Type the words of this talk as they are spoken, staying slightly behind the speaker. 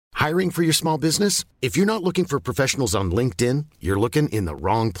Hiring for your small business? If you're not looking for professionals on LinkedIn, you're looking in the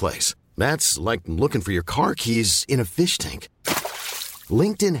wrong place. That's like looking for your car keys in a fish tank.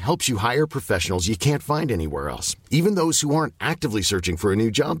 LinkedIn helps you hire professionals you can't find anywhere else, even those who aren't actively searching for a new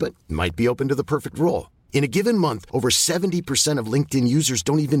job but might be open to the perfect role. In a given month, over 70% of LinkedIn users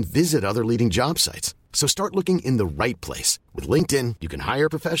don't even visit other leading job sites. So start looking in the right place. With LinkedIn, you can hire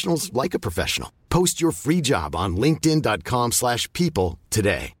professionals like a professional. Post your free job on linkedin.com/people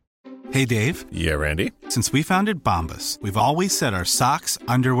today. Hey, Dave. Yeah, Randy. Since we founded Bombas, we've always said our socks,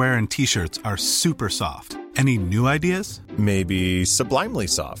 underwear, and T-shirts are super soft. Any new ideas? Maybe sublimely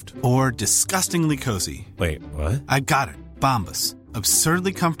soft. Or disgustingly cozy. Wait, what? I got it. Bombas.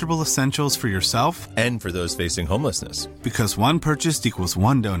 Absurdly comfortable essentials for yourself and for those facing homelessness. Because one purchased equals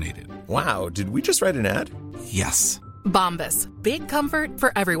one donated. Wow, did we just write an ad? Yes. Bombas. Big comfort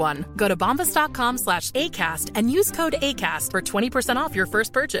for everyone. Go to bombas.com/ACAST and use code ACAST for 20% off your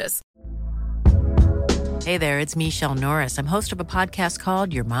first purchase. Hey there, it's Michelle Norris. I'm host of a podcast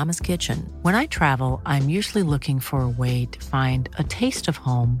called Your Mama's Kitchen. When I travel, I'm usually looking for a way to find a taste of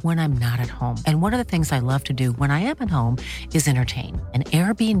home when I'm not at home. And one of the things I love to do when I am at home is entertain. And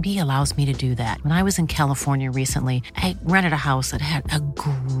Airbnb allows me to do that. When I was in California recently, I rented a house that had a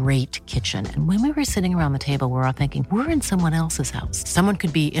great kitchen. And when we were sitting around the table, we were all thinking, we're in someone else's house. Someone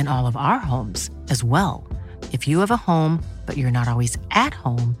could be in all of our homes as well. If you have a home, but you're not always at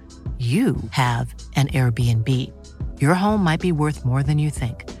home, you have an Airbnb. Your home might be worth more than you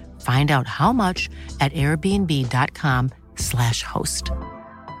think. Find out how much at airbnb.com/host.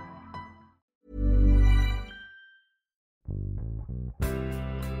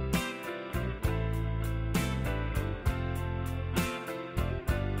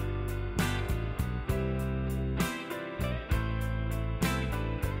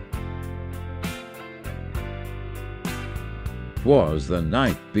 Was the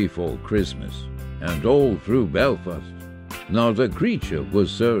night before Christmas, and all through Belfast, not a creature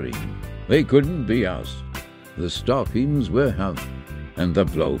was stirring. They couldn't be us. The stockings were hung, and the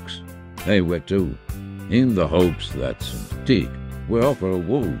blokes, they were too, in the hopes that St. Tig would offer a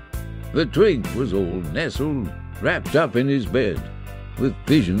wool. The twig was all nestled, wrapped up in his bed, with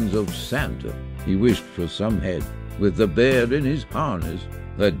visions of Santa. He wished for some head, with the bear in his harness,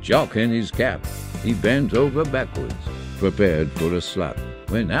 the jock in his cap. He bent over backwards, prepared for a slap,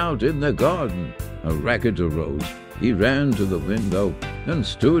 when out in the garden a racket arose. He ran to the window and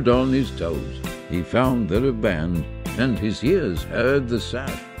stood on his toes. He found there a band, and his ears heard the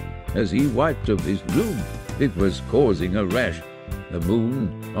sound. As he wiped of his gloom, it was causing a rash. The moon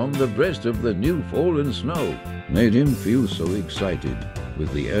on the breast of the new fallen snow made him feel so excited,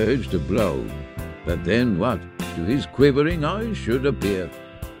 with the urge to blow. But then what to his quivering eyes should appear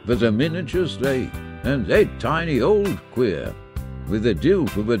but a miniature sleigh, and a tiny old queer, with a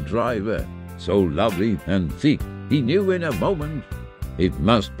dilf of a driver, so lovely and thick, he knew in a moment it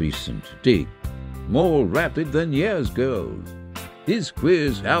must be St. Tig, more rapid than years girls. His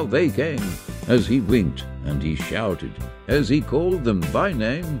queers how they came, as he winked and he shouted, as he called them by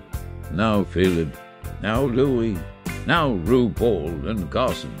name. Now Philip, now Louis, now RuPaul and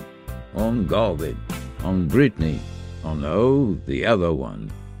Carson, on Garvin, on Brittany, on the other one,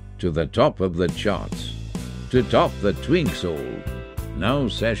 to the top of the charts, to top the twinks all. Now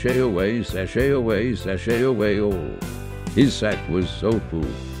sashay away, sashay away, sashay away all. His sack was so full,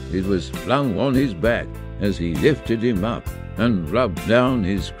 it was flung on his back, as he lifted him up and rubbed down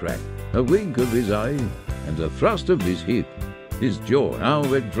his crack. A wink of his eye, and a thrust of his hip, his jaw how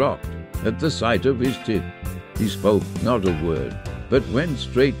it dropped at the sight of his tip. He spoke not a word, but went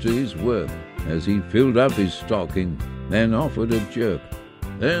straight to his work, as he filled up his stocking, then offered a jerk.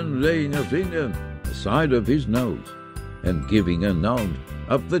 Then laying a finger aside of his nose, and giving a nod,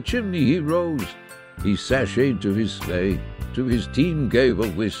 up the chimney he rose. He sashayed to his sleigh, to his team gave a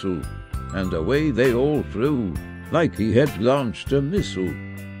whistle, and away they all flew, like he had launched a missile.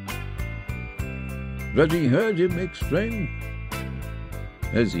 But he heard him exclaim,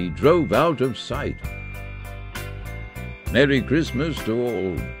 as he drove out of sight, "Merry Christmas to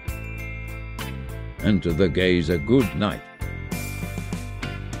all, and to the gays a good night."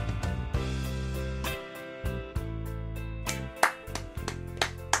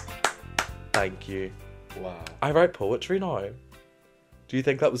 Thank you. Wow. I write poetry now. Do you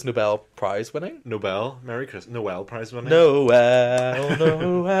think that was Nobel Prize winning? Nobel? Merry Christmas. Noel Prize winning? Noel.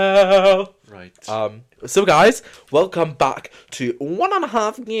 Right. So guys, welcome back to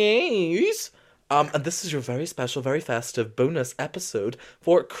 1.5 News. And this is your very special, very festive bonus episode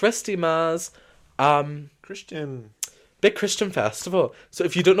for Christy Maz. Christian. big Christian festival. So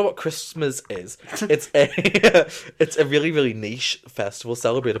if you don't know what Christmas is, it's a it's a really, really niche festival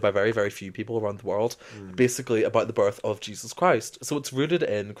celebrated by very, very few people around the world. Basically about the birth of Jesus Christ. So it's rooted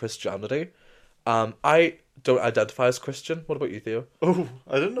in Christianity. I don't identify as Christian. What about you, Theo? Oh,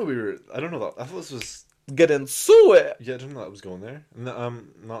 I didn't know I don't know that. I thought this was... Get into it! Yeah, I didn't know that was going there. No,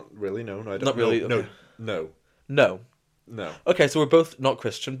 not really, no. No, I don't. Not really? No, Okay. no, No. no. Okay, so we're both not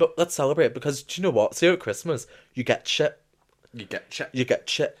Christian, but let's celebrate because do you know what? See, at Christmas, you get shit. You get checked. You get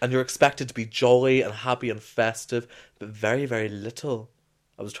shit, and you're expected to be jolly and happy and festive, but very, very little.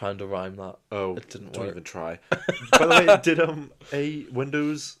 I was trying to rhyme that. Oh, It didn't don't work. even try. By the way, did a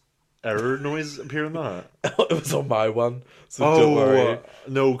Windows error noise appear in that? It was on my one, so don't worry.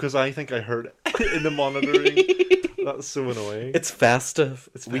 No, because I think I heard it in the monitoring. That's so annoying. It's festive.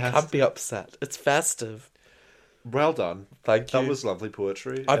 We can't festive. be upset. It's festive. Well done. Thank you. That was lovely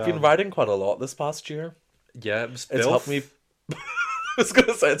poetry. I've been writing quite a lot this past year. Yeah, it was It's filth. helped me. I was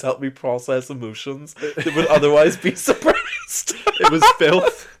gonna say it's helped me process emotions that would otherwise be suppressed. It was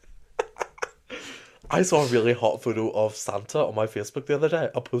filth. I saw a really hot photo of Santa on my Facebook the other day.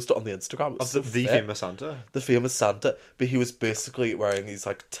 I'll post it on the Instagram. It was Of so the fit. famous Santa. The famous Santa, but he was basically wearing these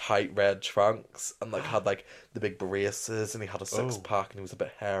like tight red trunks and like had like the big braces, and he had a six pack, and he was a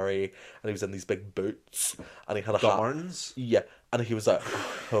bit hairy, and he was in these big boots, and he had a Doc hat. Martens. Yeah, and he was like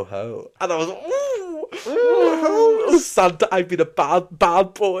ho ho, and I was ooh, oh, Santa, I've been a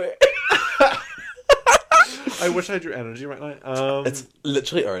bad boy. I wish I had your energy right now. It's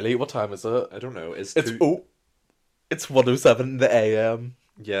literally early. What time is it? I don't know. It's It's 1:07 in the AM.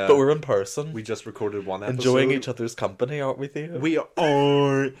 yeah. But we're in person. We just recorded one episode. enjoying each other's company, aren't we, Theo? We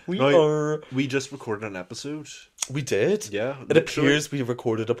are. We Now, are. We just recorded an episode. We did. Yeah, It literally. appears we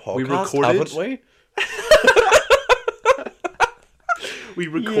recorded a podcast, We recorded- haven't we? We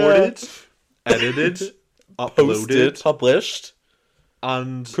recorded, edited, uploaded, Posted, published,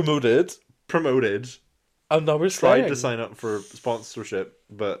 and promoted, promoted. and now we're Tried trying. to sign up for sponsorship,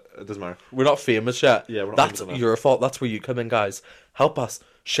 but it doesn't matter. We're not famous yet. Yeah, we're not That's famous enough. your fault. That's where you come in, guys. Help us.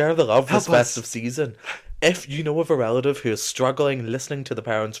 Share the love this Help us. festive season. If you know of a relative who is struggling listening to the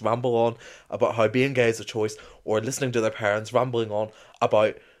parents ramble on about how being gay is a choice, or listening to their parents rambling on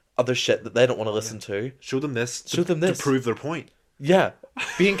about other shit that they don't want to listen to, Show them this. Show them this. to prove their point. yeah,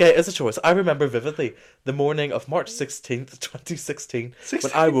 being gay is a choice. I remember vividly the morning of March 16th, 2016,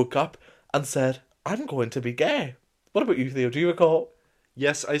 when I woke up and said, I'm going to be gay. What about you, Theo? Do you recall?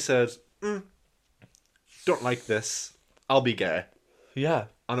 Yes, I said, don't like this. I'll be gay. Yeah.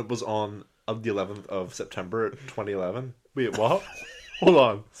 And it was on the 11th of September 2011. Wait, what? Hold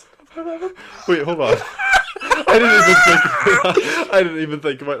on. Wait, hold on. I didn't even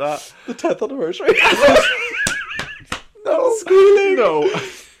think about that. The 10th anniversary. No. Squealing. No.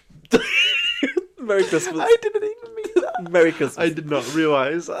 Merry Christmas. I didn't even mean that. Merry Christmas. I did not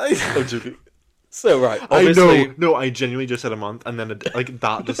realise. I'm joking. So, right. I Obviously, know. No, I genuinely just said a month, and then like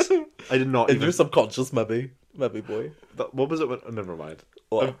that just. I did not in even. your subconscious, maybe. Maybe, boy. What was it? Never mind.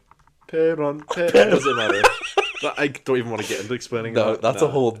 What? Peron. Doesn't matter. I don't even want to get into explaining. No, that. that's Nah,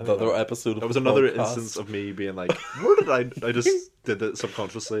 a whole I don't other know. episode of That was the another podcast. instance of me being like, "Where did I just did it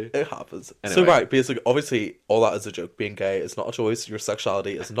subconsciously." It happens. So, Anyway. right, basically, obviously, all that is a joke. Being gay is not a choice. Your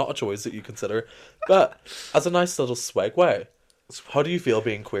sexuality is not a choice that you consider. But, as a nice little segue, how do you feel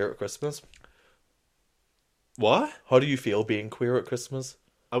being queer at Christmas? What? How do you feel being queer at Christmas?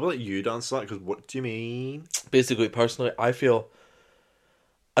 I will let you answer that because what do you mean? Basically, personally, I feel...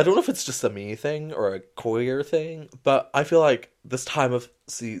 I don't know if it's just a me thing or a queer thing, but I feel like this time of...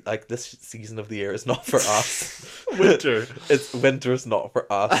 this season of the year is not for us. Winter. Winter's not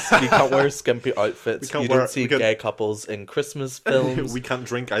for us. We can't wear skimpy outfits. We can't You wear- don't see we can't- gay couples in Christmas films. We can't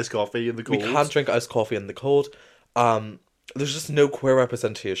drink iced coffee in the cold. We can't drink iced coffee in the cold. There's just no queer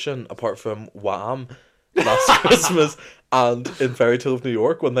representation apart from Wham! Last Christmas and in Fairy Tale of New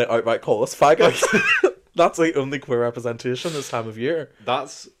York when they outright call us faggots. That's the only queer representation this time of year.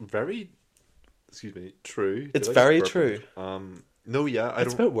 That's very, true. It's Did I very just burp? true. No, yeah, I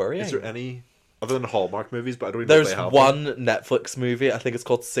It's don't. a bit worrying. Is there any other than Hallmark movies? But I don't even know There's if they have one Netflix movie, I think it's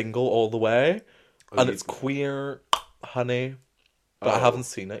called Single All the Way, and you- it's queer, honey, but I Oh. haven't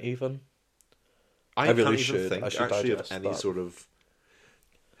seen it even. I really can't even should. think I should actually of digest any that. sort of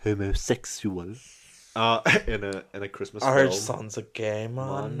homosexual in a Christmas Our film. son's a gay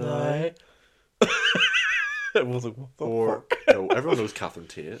man Man, now. It was like, what the Or fuck? no, everyone knows Catherine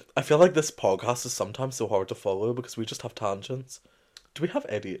Tate. I feel like this podcast is sometimes so hard to follow because we just have tangents. Do we have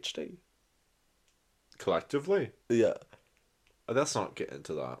ADHD? Collectively, Yeah. let's not get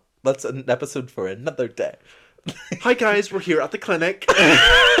into that. That's an episode for another day. Hi guys, we're here at the clinic.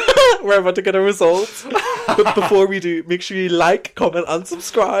 We're about to get a result. But before we do, make sure you like, comment, and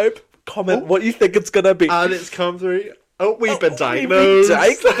subscribe. Comment what you think it's gonna be. And it's come through. Oh, we've been diagnosed.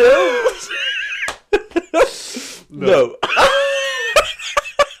 No.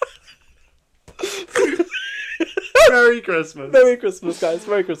 Merry Christmas. Merry Christmas, guys.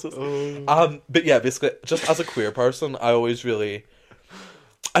 Merry Christmas. But yeah, basically, just as a queer person, I always really...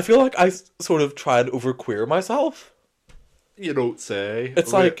 I feel like I sort of try and over-queer myself. You don't say.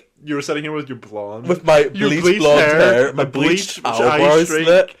 It's like... You were sitting here with your blonde. With my bleached blonde hair, my bleached eyebrow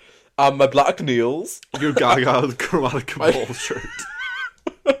slit, my black nails. Your Gaga chromatic ball shirt.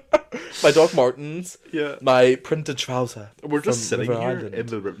 My Doc Martens. Yeah. My printed trouser. We're just sitting River here Island. in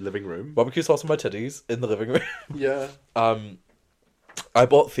the living room. Barbecue sauce on my titties in the living room. Yeah. I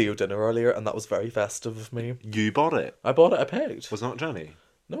bought Theo dinner earlier, and that was very festive of me. You bought it? I bought it, I paid. Was not Jenny?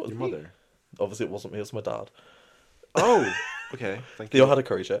 No, it was your me. mother. Obviously, it wasn't me, it was my dad. Oh, okay. Thank Theo you. had a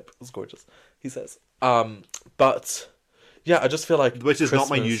curry chip. It was gorgeous, he says. But... yeah, I just feel like Which is not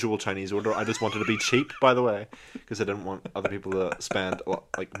my Christmas- usual Chinese order. I just wanted to be cheap, by the way, because I didn't want other people to spend a lot,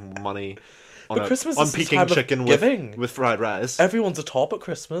 like money on, But Christmas on is the Peking time of chicken giving. with fried rice. Everyone's a top at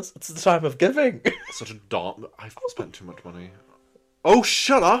Christmas. It's the time of giving. Such a dumb. I've spent too much money. Oh,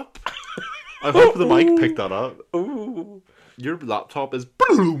 shut up! I hope the mic picked that up. Ooh. Your laptop is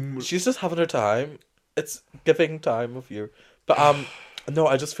boom. She's just having her time. It's giving time of year. But no,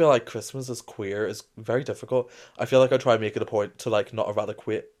 I just feel like Christmas as queer is very difficult. I feel like I try and make it a point to like not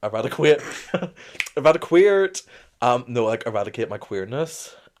eradicate my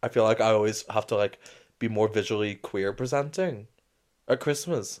queerness. I feel like I always have to like be more visually queer presenting at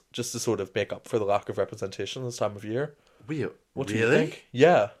Christmas just to sort of make up for the lack of representation this time of year. Wait, What do really? you think?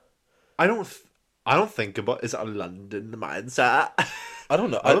 Yeah. I don't think about. Is it a London mindset? I don't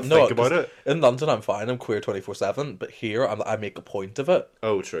know. I don't think about 'cause it. In London, I'm fine. I'm queer 24/7. But here, I make a point of it.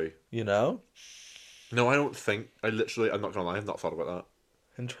 Oh, true. You know? No, I don't think. I'm not gonna lie. I've not thought about that.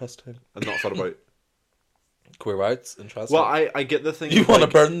 Interesting. I've not thought about. Queer rights. Interesting. Well, I get the thing. You of, want to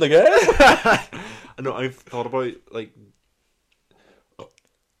like, burn the gay? No, I've thought about like.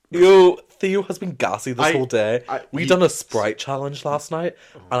 Yo, Theo has been gassy this I- whole day. We he- done a Sprite challenge last night,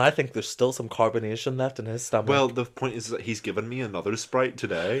 and I think there's still some carbonation left in his stomach. Well, the point is that he's given me another Sprite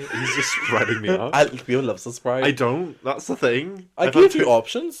today. He's just spreading me up. Theo loves a Sprite. I don't. That's the thing. I I've gave had you two-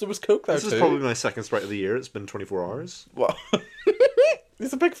 options. There was Coke there This too. is probably my second Sprite of the year. It's been 24 hours. Well,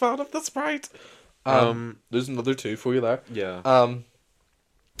 he's a big fan of the Sprite. There's another two for you there. Yeah.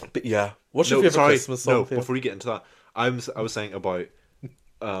 But yeah, what's your favorite Christmas song? No, Theo? before you get into that, I was saying about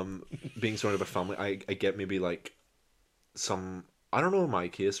being surrounded by family. I get maybe like some. I don't know in my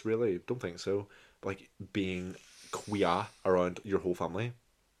case really. Don't think so. But like being queer around your whole family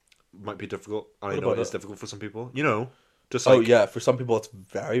might be difficult. I know about it's it? difficult for some people. You know, just like, Oh yeah, for some people it's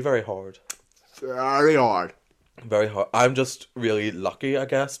very, very hard. very hard. Very hard. I'm just really lucky, I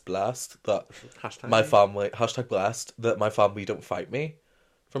guess, blessed that Hashtag my family #blessed that my family don't fight me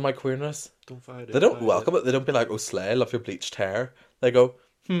for my queerness. Don't fight it. They don't welcome it. They don't be like, "Oh, slay, love your bleached hair." They go,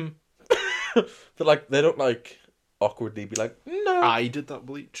 They're like, they don't like awkwardly be like, "No." I did that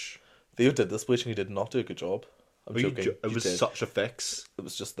bleach. Theo did this bleach and he did not do a good job. I'm joking. It You was did. such a fix. It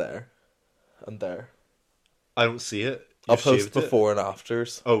was just there and there. I don't see it. I'll You've post shaved it. before and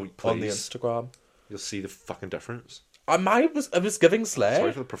afters. Oh, on the please. Instagram. You'll see the fucking difference. I was giving slay.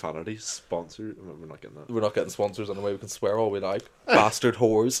 Sorry for the profanity. Sponsor. We're not getting that. We're not getting sponsors anyway. We can swear all we like. Bastard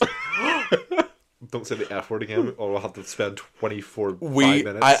whores. Don't say the F word again, or we'll have to spend 5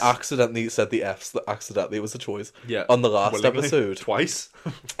 minutes. I accidentally said the F's. Accidentally, it was a choice. Yeah. On the last willingly. episode. Twice.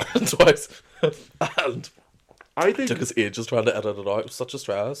 Twice. And I think. it took us ages trying to edit it out. It was such a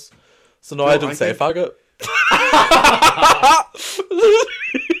stress. So now I don't say think- faggot.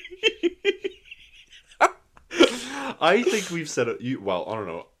 I think we've said it. Well, I don't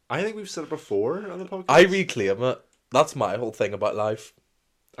know. I think we've said it before on the podcast. I reclaim it. That's my whole thing about life.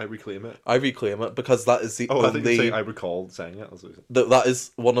 I reclaim it. I reclaim it because that is the Oh, I think you're only... saying I recall saying it. That's what you said. that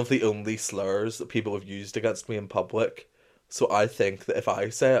is one of the only slurs that people have used against me in public. So I think that if I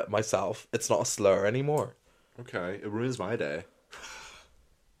say it myself, it's not a slur anymore. Okay, it ruins my day.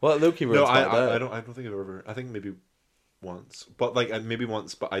 Well, Loki ruins No, my I day. don't think I've ever. I think maybe once, but like maybe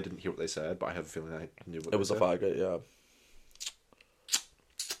once, but I didn't hear what they said. But I have a feeling I knew what It was they a said. faggot, yeah.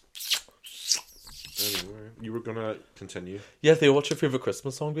 Anyway, you were gonna continue. Yeah, Theo, what's your favourite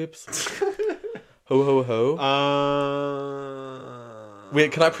Christmas song, babes? Ho, ho, ho.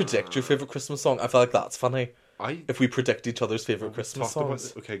 Wait, can I predict your favourite Christmas song? I feel like that's funny. If we predict each other's favourite Christmas talked about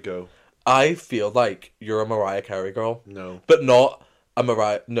songs. okay, go. I feel like you're a Mariah Carey girl. No. But not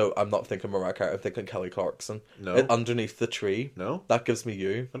No, I'm not thinking Mariah Carey. I'm thinking Kelly Clarkson. No. Underneath the Tree. No? That Gives Me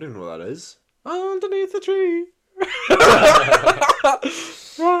You. I don't even know what that is. Underneath the tree.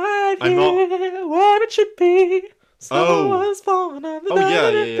 Right I'm here, where it should be. Snow Oh. was falling on the Oh yeah.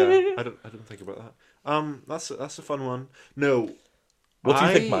 tree. I didn't think about that. That's a fun one. No. What do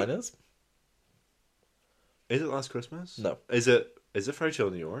you think mine is? Is it Last Christmas? No. Is it Fairy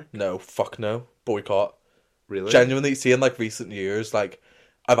Tale New York? No, fuck no. Boycott. Really? Genuinely, see, in like recent years, like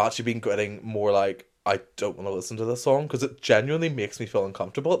I've actually been getting more like I don't want to listen to this song because it genuinely makes me feel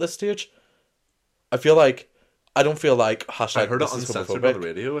uncomfortable at this stage. I feel like I don't feel like hashtag I heard it this is uncensored on homophobic, the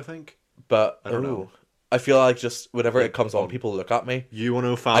radio, I think. but I don't know. I feel like just whenever it comes on, people look at me.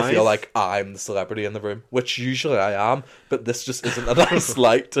 U105. I feel like I'm the celebrity in the room, which usually I am, but this just isn't a nice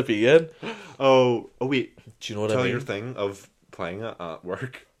light to be in. Oh wait. Do you know what Tell I mean? your thing of playing it at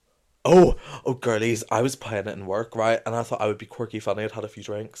work. Oh, girlies, I was playing it in work, right? And I thought I would be quirky, funny. I'd had a few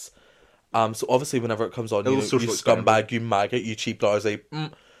drinks. So obviously whenever it comes on, you social scumbag, experiment. you maggot, you cheap lousy.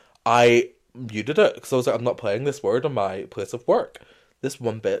 I muted it because I was like, I'm not playing this word on my place of work. This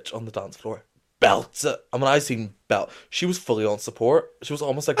one bitch on the dance floor belts it. And when I seen belt, she was fully on support. She was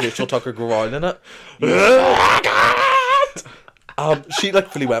almost like Rachel Tucker growling it. She like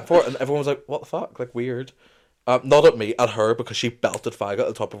fully went for it, and everyone was like, "What the fuck?" Like weird. Not at me, at her, because she belted Fag at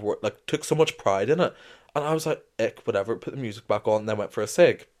the top of work. Like took so much pride in it, and I was like, "Ick, whatever." Put the music back on, and then went for a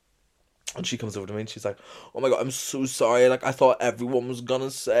cig. And she comes over to me and she's like, "Oh my god, I'm so sorry. Like I thought everyone was gonna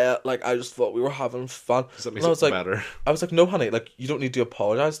say it. Like I just thought we were having fun." Does that And make I was it like, better? I was like, "No, honey. Like you don't need to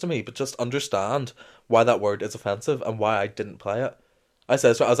apologize to me, but just understand why that word is offensive and why I didn't play it." I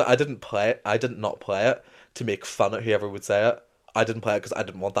said, so I was like, I didn't play it. I did not play it to make fun at whoever would say it. I didn't play it because I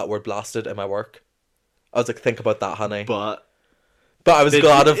didn't want that word blasted in my work. I was like, think about that, honey. But I was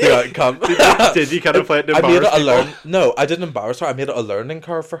glad of the outcome. Did you kind of play it to I made it embarrass people? No, I didn't embarrass her. I made it a learning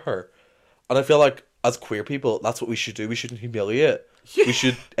curve for her. And I feel like as queer people, that's what we should do. We shouldn't humiliate. We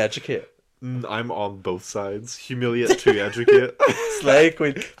should educate. I'm on both sides. Humiliate to educate. Slay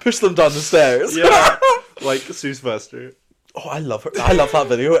queen. Push them down the stairs. Yeah. Like Sue Sylvester. Oh, I love her. I love that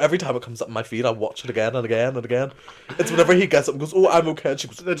video. Every time it comes up on my feed, I watch it again and again and again. It's whenever he gets up and goes, "Oh, I'm okay," and she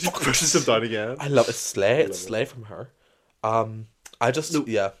goes, Then she pushes him down again. I love it. It's slay. It's slay from her. I just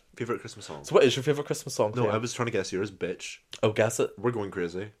yeah. Favorite Christmas song? So what is your favourite Christmas song? No, Cleo? I was trying to guess yours, bitch. Oh, guess it. We're going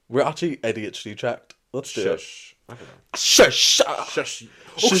crazy. We're actually ADHD checked. Let's do it. Shush. I don't know. Shush. Shush.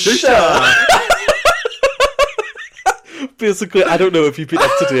 Shush. Basically, I don't know if you've been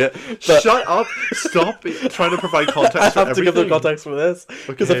up to date, but Shut up. Stop trying to provide I context for have to give the everything. context for this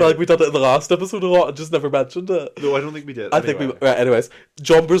because I Okay. feel like we done it in the last episode a lot and just never mentioned it. No, I don't think we did. I think we right. Anyways,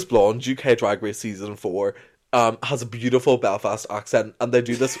 John Bruce Blonde, UK Drag Race season 4, has a beautiful Belfast accent, and they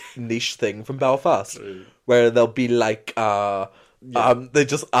do this niche thing from Belfast where they'll be like, they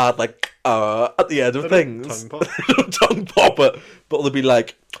just add like at the end of things, tongue pop. tongue pop it, but they'll be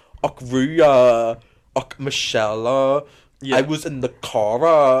like, "Och Ruya, och Michelle, I was in the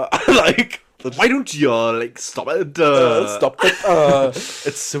car," like. Why don't you like stop it? Stop it!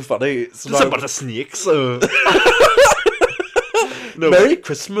 It's so funny. It's Just a bunch of snakes. No, Merry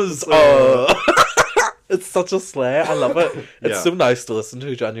Christmas! It's such a slay. I love it. It's Yeah. so nice to listen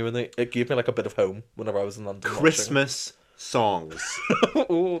to. Genuinely, it gave me like a bit of home whenever I was in London. Christmas songs.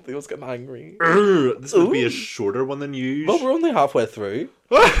 Oh, they was getting angry. This would be a shorter one than usual. Well, we're only halfway through.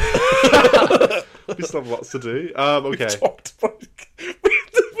 We still have lots to do. Okay. Talked about.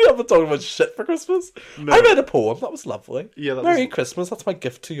 We haven't talked about shit for Christmas. No. I read a poem. That was lovely. Yeah, that Merry was- Christmas. That's my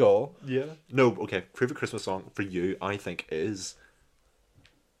gift to y'all. Yeah. No. Okay. Favorite Christmas song for you, I think, is.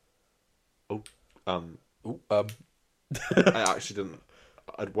 Ooh, I actually didn't.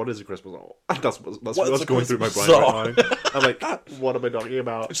 What is a Christmas song? That's What's what's a going through my Christmas brain song? right now. I'm like, what am I talking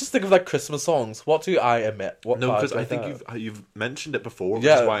about? just think of like Christmas songs. What do I emit? What No, because vibes I think that? you've mentioned it before. Which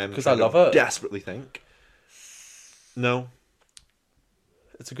Yeah, is why I'm 'cause I trying to love it. desperately think. No,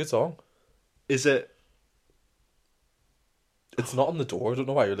 It's a good song. is it? It's not on the door. I don't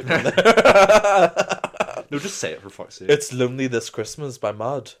know why you're looking at there. No, just say it for fuck's sake. It's Lonely This Christmas by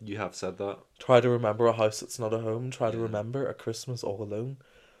Mud. You have said that. Try to remember a house that's not a home. Try to remember a Christmas all alone.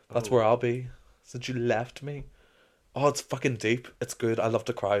 That's where I'll be since you left me. Oh, it's fucking deep. It's good. I love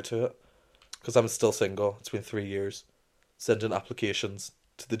to cry to it. Because I'm still single. It's been 3 years. Sending applications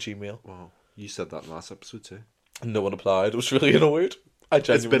to the Gmail. Wow, you said that in the last episode too. No one applied. I was really annoyed. I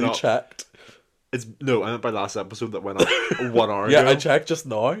genuinely up. checked. It's no, I meant by last episode that went up 1 hour Yeah, ago. I checked just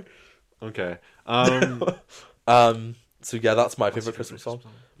now. Okay. So yeah, that's my favourite your Christmas favourite song. Christmas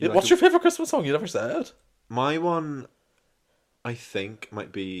song? Yeah, You what's like your favourite Christmas song? You never said. My one, I think,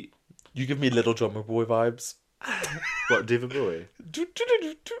 might be. You give me Little Drummer Boy vibes. What, David Bowie?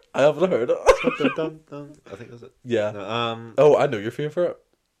 I haven't heard it. Dun, dun, dun. I think that's it. Yeah. No, Oh, I know your favourite.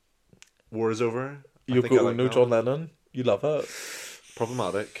 War is Over. I You think I go like no that John one. Lennon. You love it.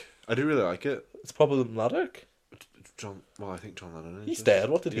 Problematic. I do really like it. It's problematic. I think John Lennon is. He's dead.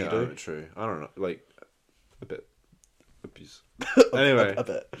 What did he do? True. I don't know. Like, a bit. Abuse. Anyway. A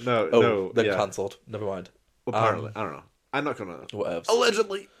bit. No, Oh, no. they're yeah. cancelled. Never mind. Apparently. I don't know. I'm not gonna. Whatevs.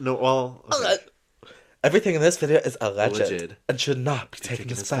 Allegedly. No, well. Okay. Everything in this video is alleged, Alleged. and should not be taken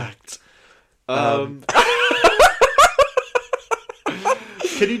as fact.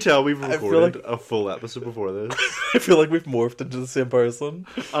 Can you tell we've feel recorded like- a full episode before this? I feel like we've morphed into the same person.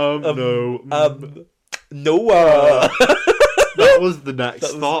 No. Noah. That was the next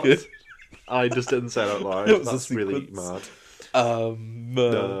That was thought. good. I just didn't say it out loud. It was a That's really sequence.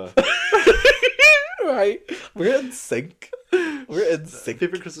 mad. Right, we're in sync. We're in sync.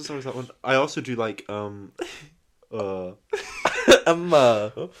 Favorite Christmas song is that one. I also do like No,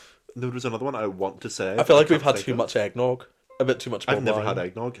 there's another one I want to say. I feel like can't we've had think too of. much eggnog. A bit too much. I've never wine. had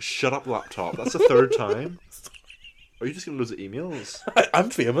eggnog. Shut up, laptop. That's the third time. Are you just getting loads of emails? I'm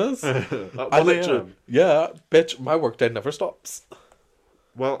famous. At I 1 literally, a.m. yeah, bitch. My workday never stops.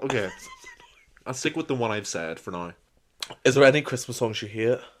 Well, okay. I'll stick with the one I've said for now. Is there any Christmas songs you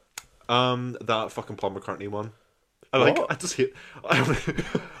hate? That fucking Paul McCartney one. I What? just hate. I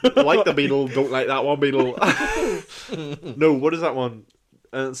like the Beatle. Don't like that one Beatle. No, what is that one?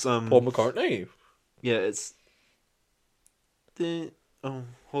 It's Paul McCartney. Yeah, it's. Oh,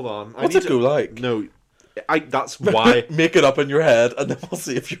 hold on. What's it go like? No, that's why. Make it up in your head, and then we'll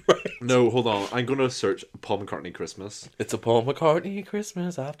see if you're right. No, hold on. I'm gonna search Paul McCartney Christmas. It's a Paul McCartney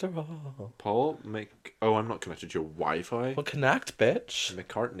Christmas after all. Oh, I'm not connected to your Wi-Fi. Well, connect, bitch.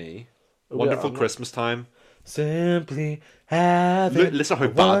 McCartney. Oh, Wonderful yeah, Christmas time. Simply having Listen how a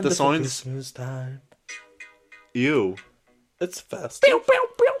bad this wonderful sounds. Christmas time. Ew. It's festive.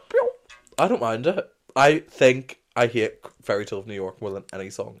 I don't mind it. I think I hate Fairy Tale of New York more than any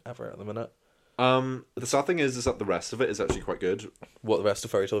song ever at the minute. The sad thing is that the rest of it is actually quite good. What, the rest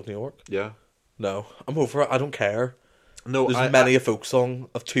of Fairy Tale of New York? Yeah. No, I'm over it. I don't care. No, There's many a folk song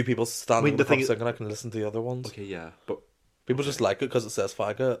of two people standing Wait, in the the front thing is- singing. I can listen to the other ones. Okay, yeah, but People just like it because it says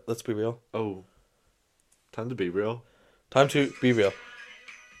faggot. Let's be real. oh, time to be real. Time to be real.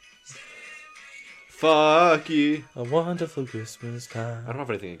 Fuck you. A wonderful Christmas time. I don't have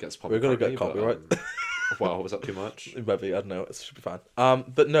anything against Paul We're gonna McCartney, get but, copyright. wow, was that too much? Maybe, I don't know. It should be fine.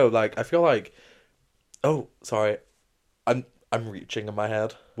 But no, like I feel like, oh, sorry, I'm reaching in my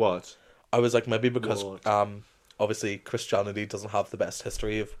head. What? I was like maybe because What? obviously Christianity doesn't have the best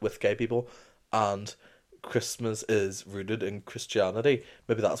history with gay people, and Christmas is rooted in Christianity.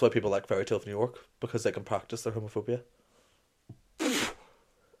 Maybe that's why people like Fairy Tale of New York, because they can practice their homophobia.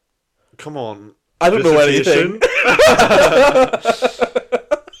 Come on. I don't know Dissertation? anything.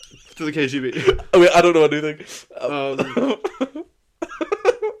 To the KGB. I mean, I don't know anything.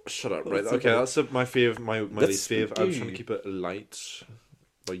 Shut up, right? That's Okay, okay. that's my fave, my That's least fave. I was trying spooky. to keep it light,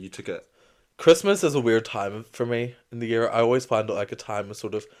 but you took it. Christmas is a weird time for me in the year. I always find it like a time of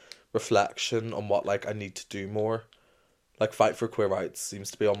sort of reflection on what like I need to do more. Like fight for queer rights seems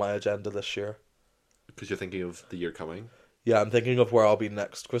to be on my agenda this year. Because you're thinking of the year coming. Yeah, I'm thinking of where I'll be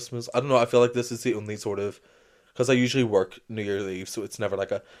next Christmas. I don't know, I feel like this is the only sort of... Because I usually work New Year's Eve, so it's never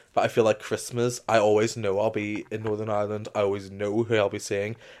like a... But I feel like Christmas, I always know I'll be in Northern Ireland. I always know who I'll be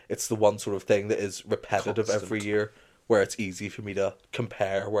seeing. It's the one sort of thing that is repetitive every Constant. year, where it's easy for me to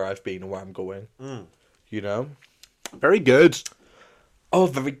compare where I've been and where I'm going. You know? Very good. Oh,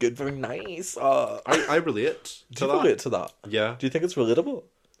 very good, very nice. I relate Do to you that. relate to that? Yeah, Do you think it's relatable?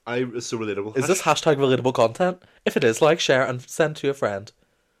 it's so relatable. Is this hashtag relatable content? If it is, like, share, and send to a friend.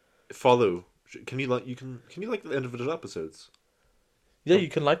 follow? Can you like the individual episodes? Yeah, you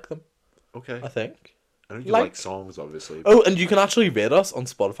can like them, Okay. I think. I know you like- like songs, obviously. Oh, and you can actually rate us on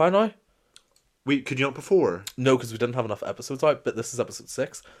Spotify now. Wait, could you not before? No, because we didn't have enough episodes out, but this is episode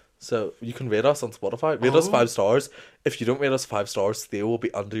 6. So you can rate us on Spotify. Rate us 5 stars. If you don't rate us 5 stars, Theo will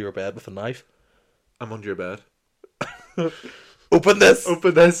be under your bed with a knife. I'm under your bed. Open this!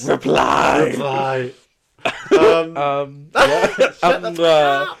 Open this. Reply! Reply.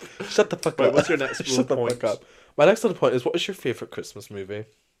 Shut the fuck Right, up. what's your next Shut the point? fuck up. My next little point is, what is your favourite Christmas movie?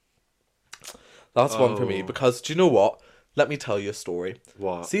 That's one for me, Oh. because do you know what? Let me tell you a story.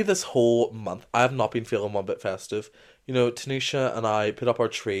 What? See, this whole month, I have not been feeling one bit festive. You know, Tanisha and I put up our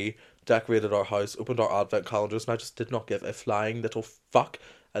tree, decorated our house, opened our advent calendars, and I just did not give a flying little fuck,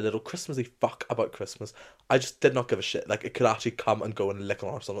 a little Christmassy fuck about Christmas. I just did not give a shit. Like, it could actually come and go and lick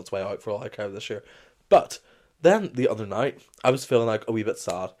on us on its way out for all I care this year. But then, the other night, I was feeling like a wee bit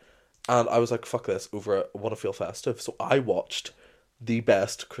sad. And I was like, fuck this, over it, I want to feel festive. So I watched the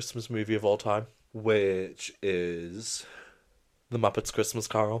best Christmas movie of all time, Which is... The Muppets Christmas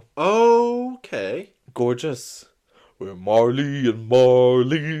Carol. Okay. Gorgeous. We're Marley and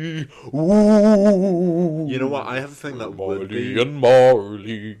Marley. Ooh. You know what? I have a thing that would Marley be... and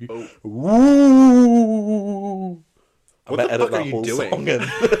Marley. Oh. Ooh. What I the edit fuck are that you whole doing? song in.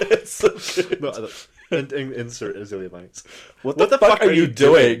 It's so good. No, insert Azalea Banks. What the fuck are you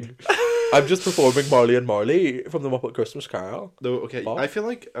doing? I'm just performing Marley and Marley from the Muppet Christmas Carol. No, okay. What? I feel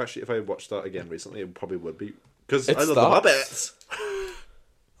like, actually, if I watched that again recently, it probably would be. Because I It's love that. the Muppets.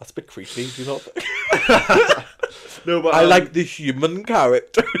 That's a bit creepy, do you not think? No, but... I like the human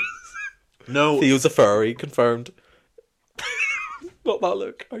character. No, Theo's a furry, confirmed. Not that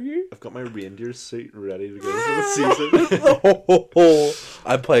look, are you? I've got my reindeer suit ready to go for the season.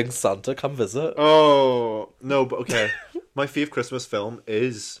 I'm playing Santa, come visit. Oh, no, but okay. My fave Christmas film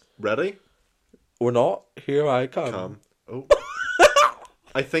is... Ready? Or not, here I come. Oh.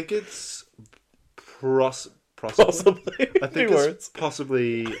 I think it's... Possibly. Possibly. I think Two it's words.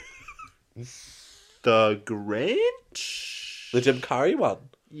 possibly... The Grinch? The Jim Carrey one.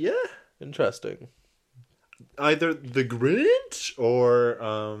 Yeah. Interesting. Either The Grinch or...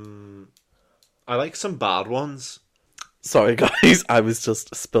 I like some bad ones. Sorry guys, I was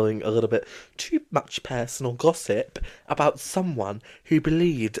just spilling a little bit too much personal gossip about someone who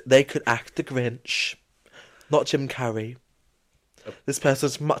believed they could act the Grinch. Not Jim Carrey. This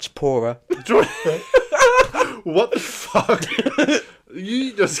person's much poorer. What the fuck?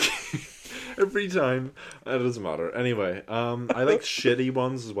 You just... Every time. It doesn't matter. Anyway, I like shitty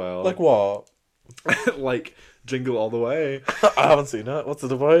ones as well. Like what? Like Jingle All the Way. I haven't seen it. What's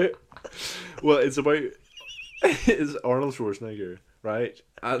it about? Well, it's about... It's Arnold Schwarzenegger, right?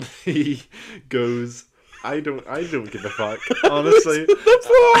 And he goes... I don't give a fuck, honestly.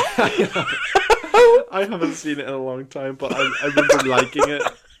 I haven't seen it in a long time, but I remember liking it,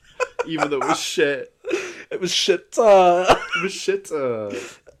 even though it was shit. It was shit. It was shit. No,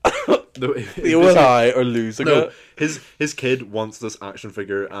 You and I are losing no, it. his kid wants this action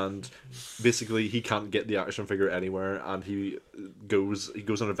figure, and basically he can't get the action figure anywhere, and he goes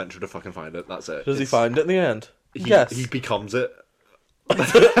on an adventure to fucking find it. That's it. Does he find it in the end? He, Yes. he becomes it.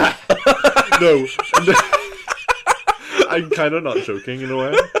 No, I'm kind of not joking in a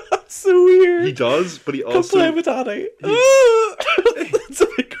way. So weird. He does, but he Come also play with Daddy. That's a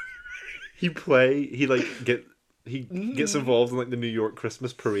big... he gets involved in like the New York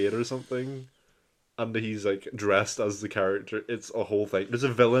Christmas parade or something, and he's like dressed as the character. It's a whole thing. There's a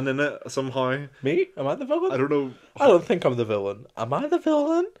villain in it somehow. Me? Am I the villain? I don't know. I don't think I'm the villain. Am I the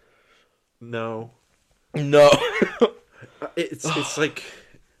villain? No, No. it's like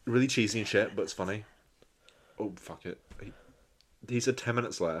really cheesy and shit, but it's funny. Oh fuck it! He said 10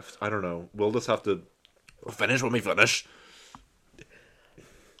 minutes left. I don't know. We'll just have to finish when we finish.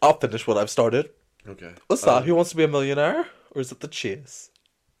 I'll finish what I've started. Okay. What's that? Who Wants to Be a Millionaire? Or is it The Chase?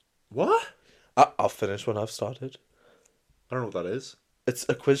 What? I'll finish when I've started. I don't know what that is. It's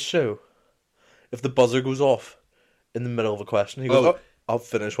a quiz show. If the buzzer goes off in the middle of a question, he goes, Oh. I'll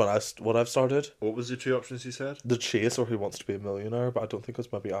finish what I've started. What was the two options you said? The Chase or Who Wants to Be a Millionaire, but I don't think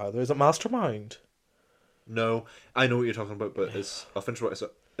it's maybe either. Is it Mastermind? No, I know what you're talking about, but I'll finish what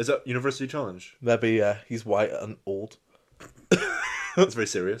is it University Challenge? Maybe, yeah. He's white and old. It's very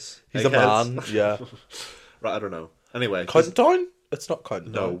serious. He's a Eggheads. man, yeah. Right, I don't know. Anyway, Countdown? It's not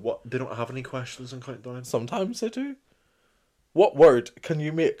Countdown. no, what they don't have any questions on Countdown. Sometimes they do. What word can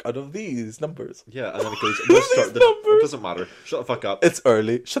you make out of these numbers? Yeah, and then it goes. We'll start numbers. It doesn't matter. Shut the fuck up. It's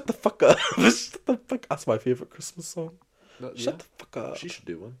early. Shut the fuck up. Shut the fuck. That's my favourite Christmas song. Yeah. Shut the fuck up. She should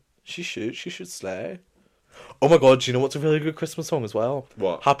do one. She should slay. Oh my god, do you know what's a really good Christmas song as well?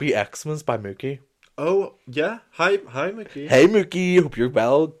 What? Happy Xmas by Mookie. Oh yeah. Hi, Mickey. Hey Mookie, hope you're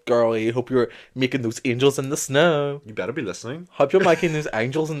well, girlie. Hope you're making those angels in the snow. You better be listening. Hope you're making those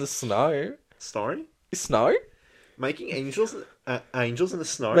angels in the snow. Story. Snow? Making angels in the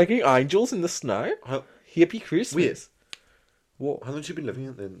snow. Making angels in the snow? How, Happy Christmas. wait. What? How long have you been living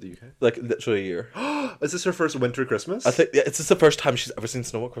in the UK? Like literally a year. Is this her first winter Christmas? I think it's just the first time she's ever seen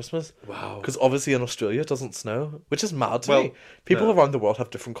snow at Christmas. Wow. Because obviously in Australia it doesn't snow, which is mad to Well, me. People no. around the world have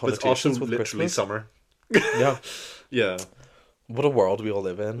different But it's also connotations with literally Christmas. summer. Yeah. Yeah. What a world we all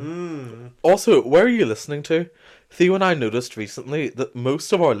live in. Also, where are you listening to? Theo and I noticed recently that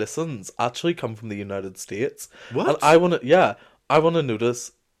most of our listens actually come from the United States. What? And I want to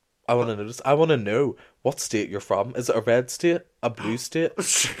know what state you're from. Is it a red state? A blue state?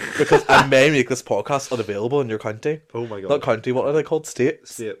 Because I may make this podcast unavailable in your county. Oh my god. Not county, what are they called?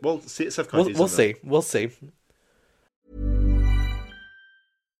 States? State. Well, states have We'll counties. in them. see. We'll see.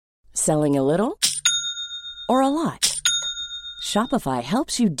 Selling a little or a lot? Shopify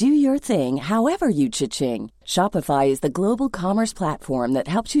helps you do your thing however you cha-ching. Shopify is the global commerce platform that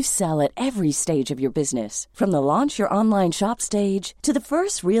helps you sell at every stage of your business. From the launch your online shop stage to the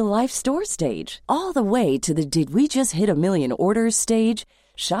first real-life store stage, all the way to the did we just hit a million orders stage.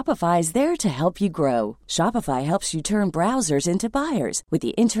 Shopify is there to help you grow. Shopify helps you turn browsers into buyers with the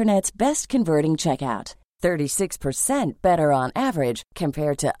internet's best converting checkout. 36% better on average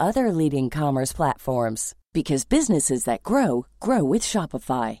compared to other leading commerce platforms. Because businesses that grow, grow with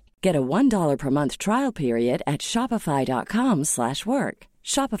Shopify. Get a $1 per month trial period at shopify.com/work.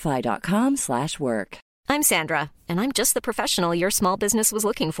 Shopify.com/work. I'm Sandra, and I'm just the professional your small business was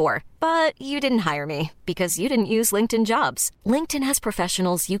looking for. But you didn't hire me because you didn't use LinkedIn Jobs. LinkedIn has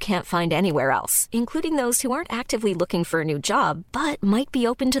professionals you can't find anywhere else, including those who aren't actively looking for a new job, but might be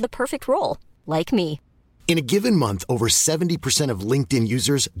open to the perfect role, like me. In a given month, over 70% of LinkedIn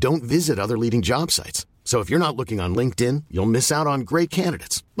users don't visit other leading job sites. So if you're not looking on LinkedIn, you'll miss out on great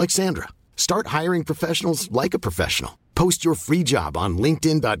candidates like Sandra. Start hiring professionals like a professional. Post your free job on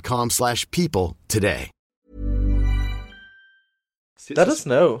linkedin.com/people today. Let us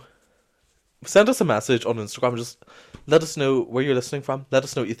know. Send us a message on Instagram. Just let us know where you're listening from. Let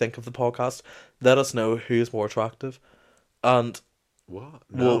us know what you think of the podcast. Let us know who is more attractive. And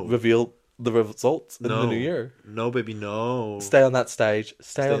we'll reveal the results in the new year. No, baby, no. Stay on that stage.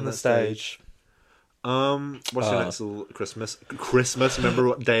 Stay on the stage. What's your next little Christmas? Christmas, remember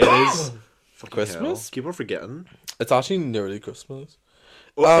what day it is? Christmas? Keep on forgetting. It's actually nearly Christmas.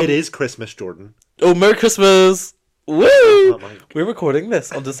 It is Christmas, Jordan. Oh, Merry Christmas! Woo! We're recording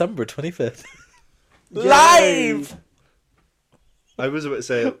this on December 25th. Live! I was about to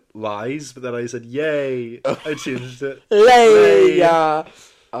say lies, but then I said yay. I changed it. Leia!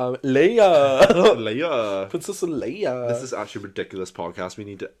 Leia! Leia! Princess Leia! This is actually a ridiculous podcast. We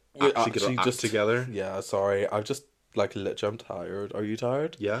need to actually get our act together. Yeah, sorry. I'm just, literally, I'm tired. Are you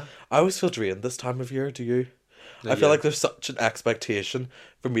tired? Yeah. I always feel drained this time of year, do you? I feel like there's such an expectation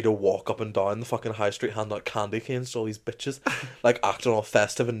for me to walk up and down the fucking high street handing out candy canes to all these bitches, acting all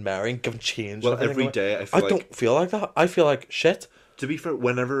festive and merry and giving change. Well, every day I don't feel like that. I feel like shit. To be fair,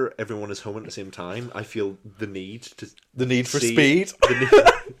 whenever everyone is home at the same time, I feel the need for speed.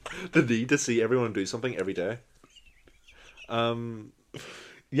 The need to see everyone do something every day.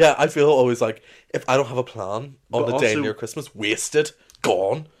 Yeah, I feel always like if I don't have a plan on the day near Christmas, wasted,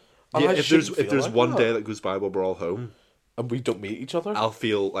 gone. Yeah, if there's one day that goes by while we're all home and we don't meet each other, I'll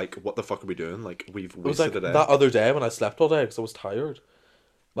feel like, what the fuck are we doing? Like, we've wasted a day. That other day when I slept all day because I was tired.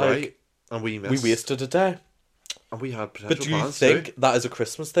 Right, and we wasted a day. And we had potential But do you plans think that is a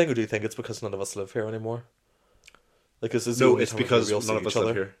Christmas thing, or do you think it's because none of us live here anymore? It's because none of us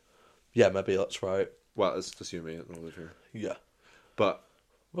live here. Yeah, maybe that's right. Well, it's just you and me that don't live here. Yeah. But...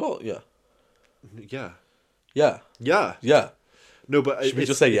 Well, yeah. Yeah. Yeah. Yeah. Yeah. No, but... Should we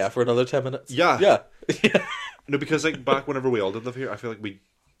just say yeah for another 10 minutes? Yeah. Yeah. No, because back whenever we all did live here, I feel like we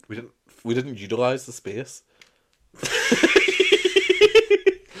didn't... We didn't utilise the space.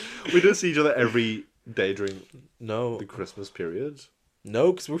 We didn't see each other every day during the Christmas period.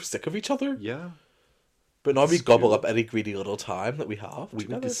 No, because we were sick of each other. Yeah. But now we gobble up any greedy little time that we have. We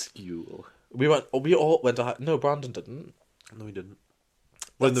went to school. We all went to... No, Brandon didn't. No, he didn't.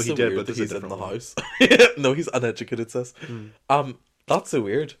 Well, no, he did, but he's in the house. No, he's uneducated, sis. That's so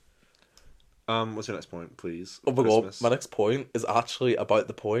weird. What's your next point, please? Oh my god, my next point is actually about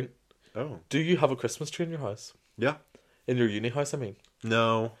the point. Oh. Do you have a Christmas tree in your house? Yeah. In your uni house, I mean?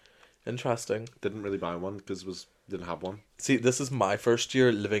 No. Interesting. Didn't really buy one because didn't have one. See, this is my first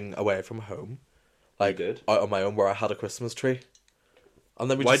year living away from home. You did? Out on my own, where I had a Christmas tree. And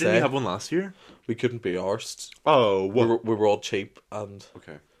then Why didn't you have one last year? We couldn't be arsed. Oh, what? We were all cheap and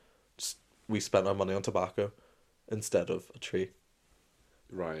okay. We spent our money on tobacco instead of a tree.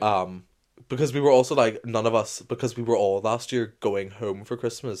 Right. Because we were also none of us, because we were all last year going home for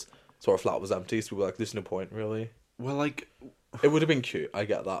Christmas, so our flat was empty, so we were like, there's no point really. Well, it would have been cute, I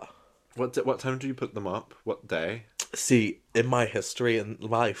get that. What time do you put them up? What day? See, in my history in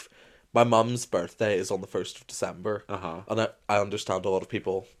life, my mum's birthday is on the 1st of December. And I understand a lot of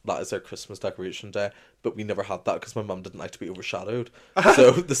people, that is their Christmas decoration day, but we never had that because my mum didn't like to be overshadowed.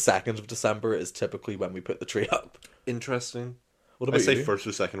 So the 2nd of December is typically when we put the tree up. Interesting. What about you? I say first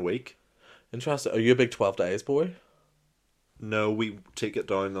or second week. Interesting. Are you a big 12 days boy? No, we take it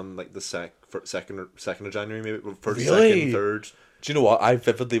down on the second of January, maybe first, really? second, third. Do you know what? I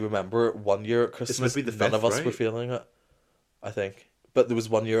vividly remember one year at Christmas, be the none 5th, of us right? were feeling it. I think. But there was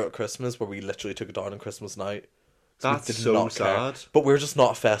one year at Christmas where we literally took it down on Christmas night. That's so sad. But we're just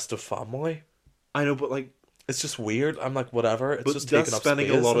not a festive family. I know, but It's just weird. I'm like, whatever. It's But just that's taking up spending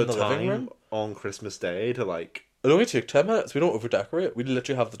space a lot in of the living time room. on Christmas Day to like. It only took 10 minutes. We don't over-decorate. We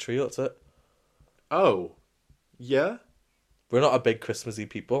literally have the tree, that's it. Oh, yeah. We're not a big Christmassy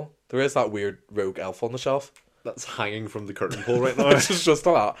people. There is that weird rogue elf on the shelf. That's hanging from the curtain pole right now. It's just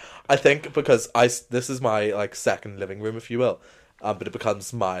a lot. I think because this is my like second living room, if you will. But it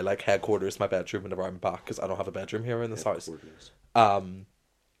becomes my like headquarters, my bedroom whenever I'm back, because I don't have a bedroom here in this house. And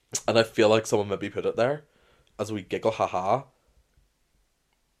I feel like someone maybe put it there as we giggle, haha.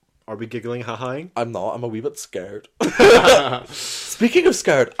 Are we giggling, ha-haing? I'm not. I'm a wee bit scared. Speaking of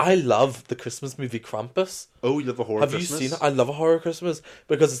scared, I love the Christmas movie Krampus. Oh, you love a horror Have Christmas? you seen it? I love a horror Christmas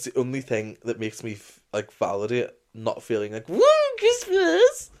because it's the only thing that makes me like validate not feeling like, woo,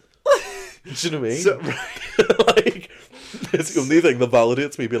 Christmas. Do you know what I mean? So, Like, it's the only thing that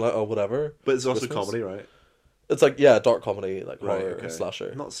validates me being like, oh, whatever. but it's also Christmas. comedy, right? It's like, yeah, dark comedy, like Right, horror okay.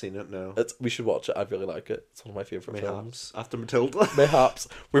 slasher. I've not seen it, no. We should watch it. I really like it. It's one of my favourite films. Mayhaps. After Matilda. Mayhaps.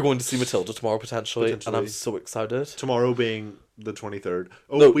 We're going to see Matilda tomorrow, potentially. and Potentially. I'm so excited. Tomorrow being the 23rd.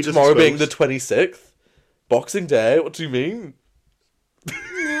 Oh, No, we just tomorrow being the exposed- 26th. Boxing Day, what do you mean?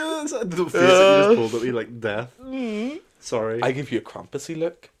 Yeah, it's the face that you just pulled at me like death. Sorry. I give you a Krampusy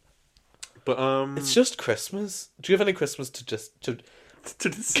look. But, It's just Christmas. Do you have any Christmas to to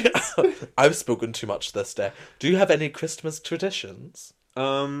I've spoken too much this day. Do you have any Christmas traditions?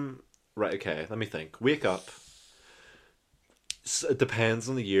 right, okay, let me think. Wake up. It depends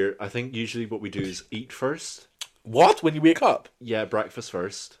on the year. I think usually what we do is eat first. What? When you wake up? Yeah, breakfast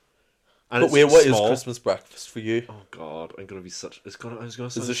first. And But it's wait, what is small. Christmas breakfast for you? Oh god, I'm gonna be such. It's gonna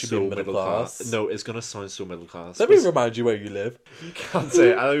sound this should so be middle middle class. class? No, it's gonna sound so middle class. Let me remind you where you live. Can't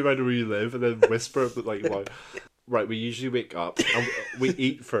say it. I don't remember where you live, and then whisper, but like, why? Right, we usually wake up and we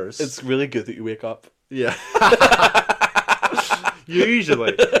eat first. It's really good that you wake up. Yeah.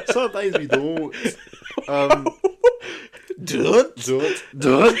 Usually, sometimes we don't.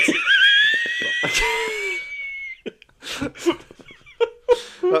 Don't.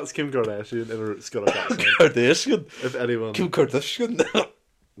 That's Kim Kardashian in her Scottish accent. Kardashian. If anyone Kim Kardashian.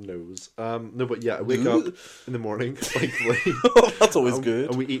 knows. No, but yeah, I wake up in the morning, thankfully. That's always good.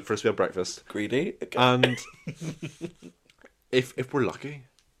 And we eat first. We have breakfast. Greedy. Okay. And if we're lucky,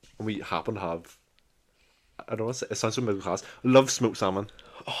 and we happen to have, I don't want to say, it sounds so middle class. I love smoked salmon.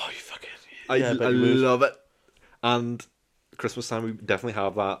 Oh, you fucking. I Yeah, I bet you would. love it. And Christmas time, we definitely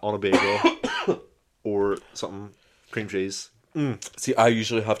have that on a bagel or something, cream cheese. See, I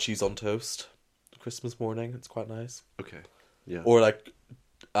usually have cheese on toast. Christmas morning, it's quite nice. Okay, yeah. Or like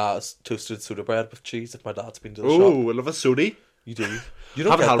toasted soda bread with cheese if my dad's been to the shop. Oh, I love a soda. You do. You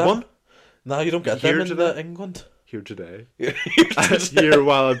don't Haven't get had them. one No, you don't get Here them in today? England. here today. Here Here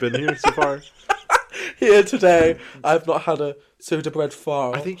while I've been here so far. Here today, I've not had a soda bread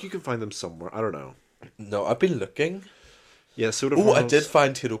far. I think you can find them somewhere. I don't know. No, I've been looking. Yeah, soda. Oh, I farms. did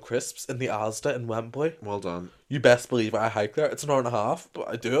find Tito Crisps in the Asda in Wembley. Well done. You best believe I hike there. It's an hour and a half, but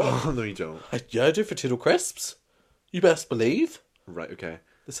I do it. Oh no, you don't. I do for Tito Crisps. You best believe. Right. Okay.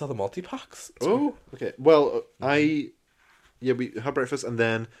 They sell the multi-packs. Oh, okay. Well, we have breakfast and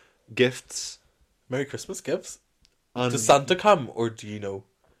then gifts. Merry Christmas gifts. And Does Santa come, or do you know?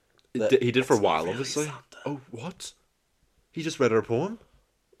 that he did for a it's not while, really obviously. Santa? Oh, what? He just read her a poem.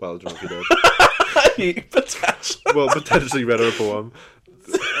 Well, I don't know if he did. Potentially. Well, potentially read her a poem.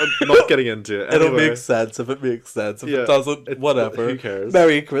 I'm not getting into it. It'll Anyway. make sense if it makes sense. If Yeah, it doesn't, whatever. who cares?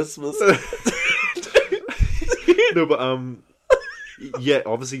 Merry Christmas. No, but yeah,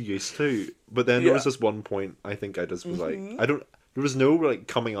 obviously used to. But then there was this one point. I think I just was like, There was no like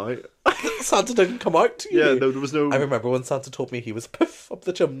coming out. Santa didn't come out to you. Yeah, no, there was no. I remember when Santa told me he was poof up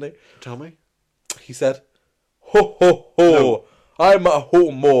the chimney. Tell me. He said, "Ho ho ho! I'm a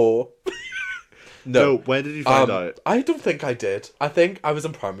homo." No, when did you find out? I don't think I did. I think I was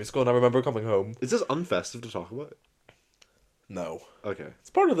in primary school and I remember coming home. Is this unfestive to talk about? No. Okay.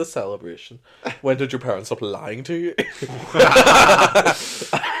 It's part of the celebration. When did your parents stop lying to you? I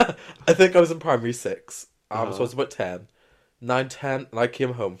think I was in primary 6. So I was about 10. 9, 10, and I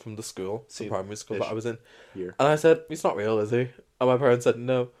came home from the school, the primary school that I was in. Here. And I said, "He's not real, is he?" And my parents said,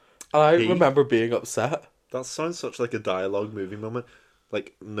 "No." And I remember being upset. That sounds such like a dialogue movie moment.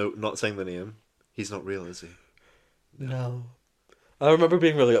 Like, no, not saying the name. He's not real, is he? No. And I remember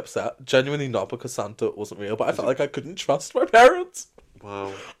being really upset. Genuinely not because Santa wasn't real, but I felt like I couldn't trust my parents.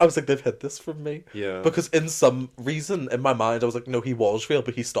 Wow. I was like, they've hid this from me. Yeah. Because in some reason in my mind, I was like, no, he was real,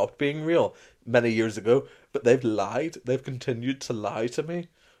 but he stopped being real many years ago. But they've lied. They've continued to lie to me.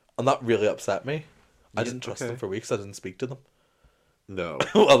 And that really upset me. I didn't trust them for weeks. I didn't speak to them. No.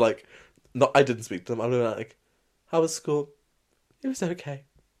 Well, like, no, I didn't speak to them. I was like, how was school? It was okay.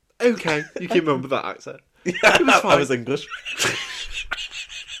 Okay. You came home with that accent. I was English.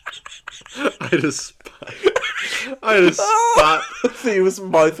 I just spat. Theo's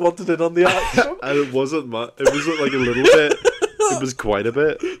mouth wanted in on the action. And it wasn't much. It wasn't like a little bit. It was quite a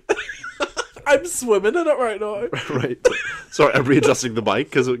bit. I'm swimming in it right now. Right. Sorry, I'm readjusting the mic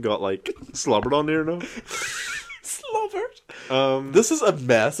because it got like slobbered on here now. Slobbered. This is a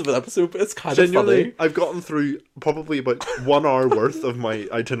mess of an episode, but it's kind Genuinely, of funny. I've gotten through probably about 1 hour worth of my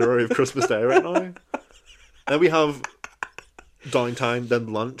itinerary of Christmas Day right now. Then we have downtime,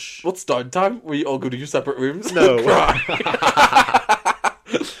 then lunch. What's downtime? We all go to your separate rooms? No.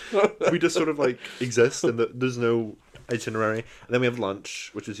 We just sort of like exist and there's no itinerary. And then we have lunch,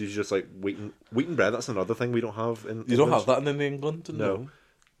 which is usually just like wheaten bread. That's another thing we don't have in You don't have that in England? No.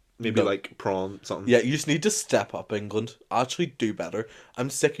 Maybe No. like prawn, something. Yeah, you just need to step up, England. Actually do better. I'm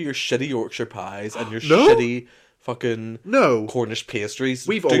sick of your shitty Yorkshire pies and your No? shitty fucking No. Cornish pastries.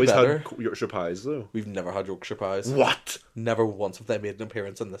 We've Do always better. had Yorkshire pies, though. We've never had Yorkshire pies. What? Never once have they made an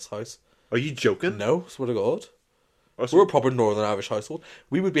appearance in this house. Are you joking? No, swear to God. Or We're a proper Northern Irish household.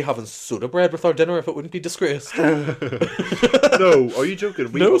 We would be having soda bread with our dinner if it wouldn't be disgraced. No, are you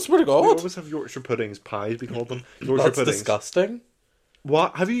joking? No, swear to God. We always have Yorkshire puddings, pies, we call them. Yorkshire That's puddings. disgusting.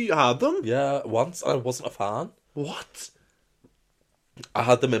 What? Have you had them? Yeah, once. I wasn't a fan. What? I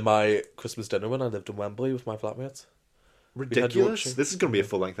had them in my Christmas dinner when I lived in Wembley with my flatmates. Ridiculous. Yorkshire. This is going to be a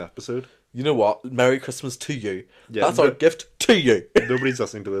full-length episode. You know what? Merry Christmas to you. Yeah, That's our but- gift to you. Nobody's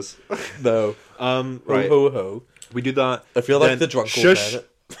listening to this. No. Right. Ho, ho, ho. We do that. I feel like then the drunk shush. will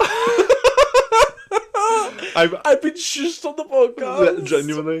I've been shushed on the podcast.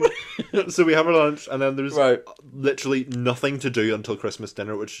 Genuinely. So we have our lunch, and then there's Right. literally nothing to do until Christmas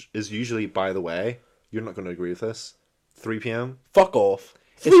dinner, which is usually, by the way, you're not going to agree with this, 3 p.m. Fuck off.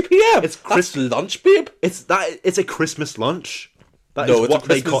 3 p.m. It's That's lunch, babe. It's a Christmas lunch. That No, is it's what a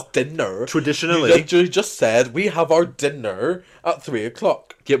they Christmas call dinner. traditionally. You literally just said we have our dinner at 3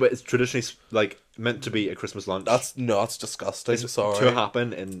 o'clock. Yeah, but it's traditionally like meant to be a Christmas lunch. That's disgusting. It's Sorry. to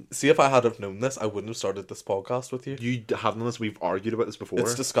happen, and See, if I had have known this, I wouldn't have started this podcast with you. you have done this. We've argued about this before.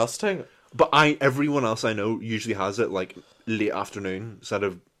 It's disgusting. But everyone else I know usually has it like late afternoon instead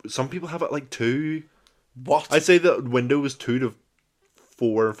of. Some people have it like 2. What? I'd say the window is 2 to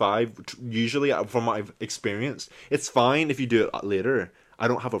 4 or 5. Usually, from what I've experienced, it's fine if you do it later. I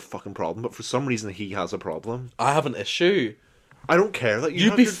don't have a fucking problem, but for some reason he has a problem. I have an issue. I don't care that You'd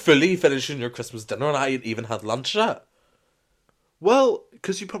have be your... fully finishing your Christmas dinner and I ain't even had lunch yet. Well,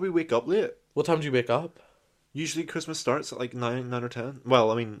 because you probably wake up late. What time do you wake up? Usually Christmas starts at like 9 or 10. Well,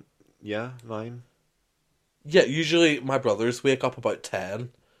 I mean, yeah, 9. Yeah, usually my brothers wake up about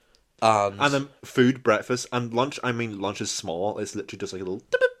 10. And then food, breakfast, and lunch. I mean, lunch is small. It's literally just like a little...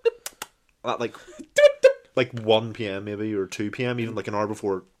 dip, dip, dip, at like 1 p.m. maybe, or 2 p.m. even like an hour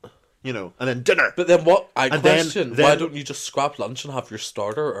before, you know, and then dinner. But then what? I And question, then- why don't you just scrap lunch and have your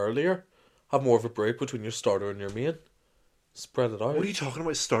starter earlier? Have more of a break between your starter and your main. Spread it out. What are you talking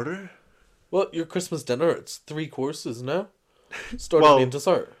about, starter? Well, your Christmas dinner, it's 3 courses, no? Starter, Well- main,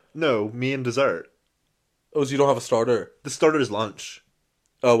 dessert. No, me and dessert. Oh, so you don't have a starter? The starter is lunch.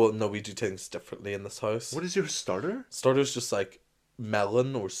 Oh, well, no, we do things differently in this house. What is your starter? Starter's just like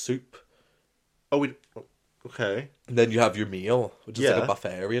melon or soup. Oh, okay. And then you have your meal, which is like Yeah. a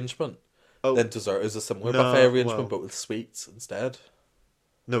buffet arrangement. Oh, Then dessert is a similar No, buffet arrangement, well- but with sweets instead.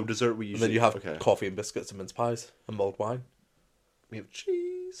 no, dessert we And usually... then you have okay. coffee and biscuits and mince pies and mulled wine. We have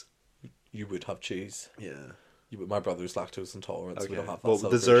cheese. You would have cheese. Yeah. My brother's lactose intolerant, so we don't have that Well,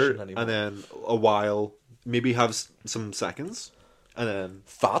 celebration dessert, anymore. and then a while, maybe have some seconds, and then...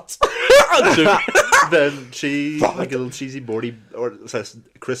 Fat. then cheese, like a little cheesy boardy, or it says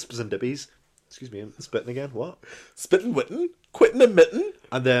crisps and dippies. Excuse me, I'm spitting again. What? Spitting witten? Quitting and mitten?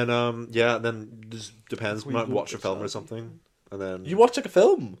 And then, then just depends. We Might will watch a just film or have- something, and then You watch like a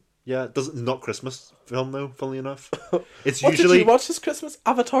film? yeah, not Christmas film though. Funnily enough, it's What usually did you watch this Christmas?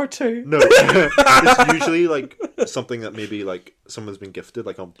 Avatar 2? no. It's usually like something that maybe like someone's been gifted,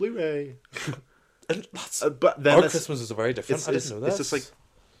 like on Blu-ray. And that's, But then our it's- Christmas is very different. I didn't know It's this. just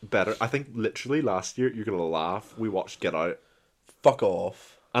like better. I think literally last year, you're gonna laugh. We watched Get Out, Fuck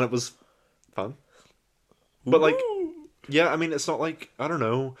off. and it was fun. But like, yeah, I mean, it's not like I don't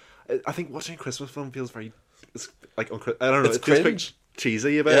know. I think watching a Christmas film feels very, it's like I don't know. It's It feels quite cringe.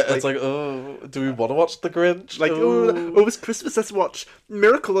 cheesy a bit. Yeah, it's like, oh, do we want to watch The Grinch? like oh, it's Christmas. Let's watch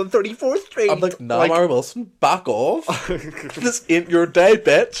Miracle on 34th Street. I'm like, nah, Mary Wilson, back off. This ain't your day,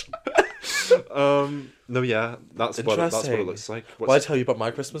 bitch. no, yeah, that's what it Interesting. looks like. Well, I tell you about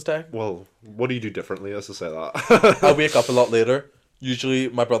my Christmas day. Well, what do you do differently? Let's just say that. I wake up a lot later. Usually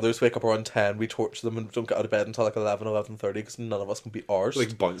my brothers wake up around 10. We torture them and don't get out of bed until like 11, 11:30 because none of us can beat ours.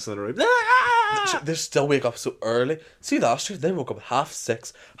 like bouncing in the room. They still wake up so early. See, last year they woke up at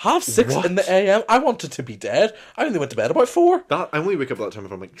 6:30. 6:30 in the AM. I wanted to be dead. I only went to bed about 4. I only wake up at that time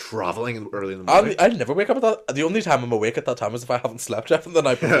if I'm like traveling early in the morning. I never wake up at that. The only time I'm awake at that time is if I haven't slept yet from the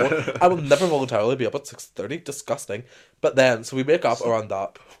night before. I will never voluntarily be up at 6:30. Disgusting. But then, so we wake up around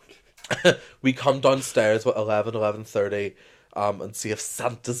that. We come downstairs at 11:30, and see if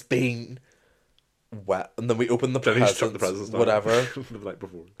Santa's been wet, and then we open the presents, whatever. The night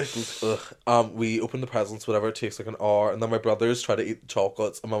before. We open the presents, whatever. It takes like an hour, and then my brothers try to eat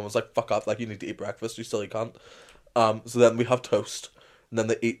chocolates, and Mum was like, "Fuck up! Like, you need to eat breakfast. You silly cunt." So then we have toast, and then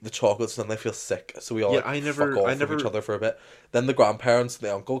they eat the chocolates, and then they feel sick. So we all fuck off from each other for a bit. Then the grandparents and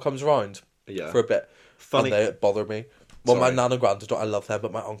the uncle comes around for a bit. Funny. And they bother me. Well, my nan and granddad don't. I love them,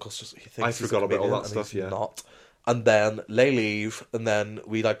 but my uncle's just, he thinks I forgot about all that stuff. He's not. And then they leave, and then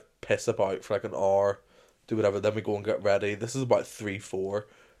we like piss about for like an hour, do whatever. Then we go and get ready. This is about 3-4.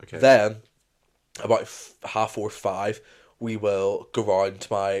 Okay. Then about 4:30, we will go round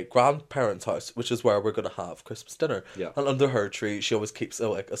to my grandparents' house, which is where we're gonna have Christmas dinner. Yeah. And under her tree, she always keeps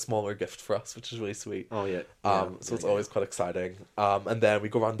a smaller gift for us, which is really sweet. Oh yeah. So it's always quite exciting. And then we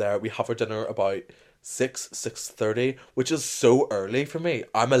go around there. We have our dinner about 6:30, which is so early for me.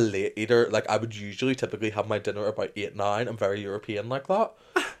 I'm a late eater. Like, I would usually typically have my dinner about 8-9. I'm very European like that.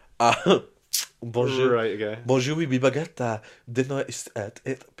 Bonjour. Right, okay. Bonjour, oui, baguette. Dinner is at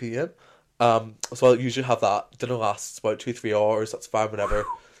 8 p.m. So I'll usually have that. Dinner lasts about 2-3 hours. That's fine, whatever.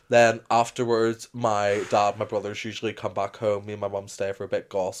 Then afterwards, my dad, my brothers usually come back home. Me and my mum stay for a bit,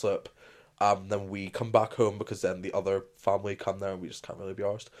 gossip. Then we come back home because then the other family come there and we just can't really be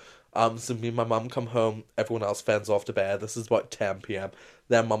arsed. So me and my mum come home, everyone else fends off to bed. This is about 10 p.m.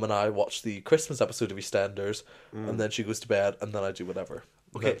 Then Mum and I watch the Christmas episode of EastEnders, and then she goes to bed, and then I do whatever.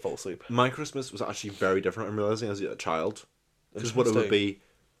 Okay, then fall asleep. My Christmas was actually very different, I'm realising, as a child. Because what it would be...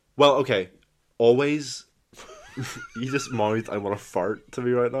 Well, okay, always... You just mouthed, "I want to fart" to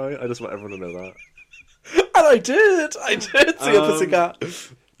me right now. I just want everyone to know that. And I did see a pussycat.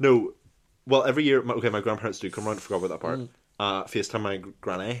 No, well, every year... my grandparents do come around, I forgot about that part. FaceTime my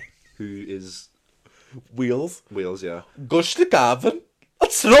granny, who is... Wheels, yeah. Gush to Gavin.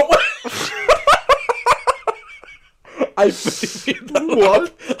 That's not what... I fully made that What?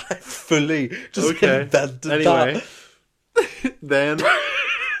 up. I fully just invented that. Then...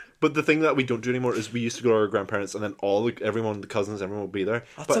 But the thing that we don't do anymore is we used to go to our grandparents, and then everyone, the cousins, everyone would be there.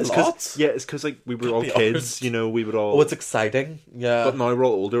 That's a lot. Yeah, it's because like we were all kids, you know. We would all. Oh, it's exciting. Yeah. But now we're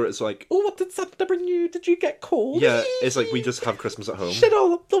all older. It's like, oh, what did Santa bring you? Did you get cold? Yeah, it's like we just have Christmas at home. Shit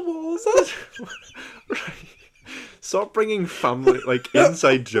all up the walls. Right. Stop bringing family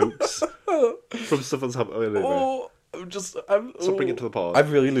inside jokes from stuff that's happening. Oh, I'm bring it to the pod. I'm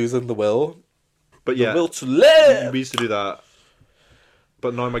really losing the will. But yeah, the will to live. We used to do that.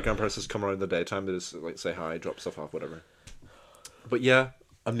 But now my grandparents just come around in the daytime. They just say hi, drop stuff off, whatever. But yeah,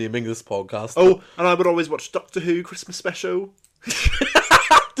 I'm naming this podcast. Oh, and I would always watch Doctor Who Christmas special.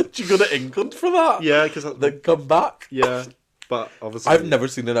 Did you go to England for that? Yeah, because they come back. Yeah, but obviously I've never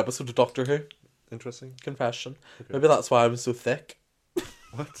seen an episode of Doctor Who. Interesting confession. Okay. Maybe that's why I'm so thick.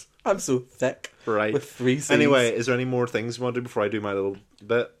 What? I'm so thick. Right. With 3 C's. Anyway, is there any more things you want to do before I do my little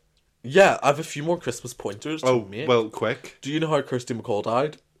bit? Yeah, I have a few more Christmas pointers to make. Well, quick. Do you know how Kirsty MacColl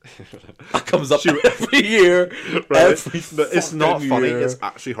died? That comes up every year. Right. It's not funny, year. it's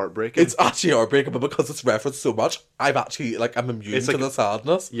actually heartbreaking. It's actually heartbreaking, but because it's referenced so much, I'm immune to the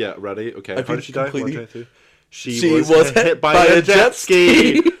sadness. Yeah, ready? Okay. How did she die? She was hit by a jet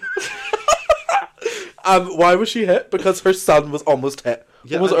ski. Why was she hit? Because her son was almost hit.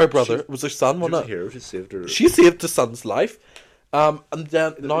 Yeah, was it her brother? It was her son, wasn't it? Hero. She saved her. She saved the son's life. And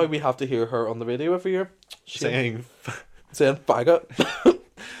then now we have to hear her on the radio every year saying faggot.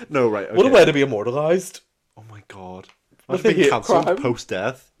 No, right. Okay. What a way to be immortalised. Oh my god. I've been cancelled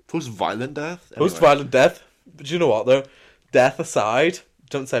post-death. Post-violent death. Anyway. Post-violent death. But you know what though? Death aside,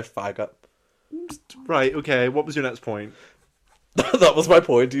 don't say faggot. Right, okay. What was your next point? That was my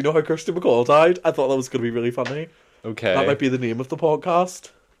point. Do you know how Kirsty MacColl died? I thought that was going to be really funny. Okay. That might be the name of the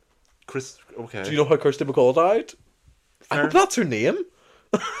podcast. Okay. Do you know how Kirsty MacColl died? I hope that's her name.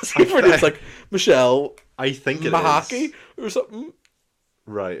 Her name's like Michelle. I think it Mahaki is. Or something.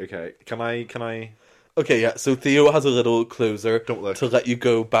 Right. Okay. Can I? Okay. Yeah. So Theo has a little closer. Don't look. To let you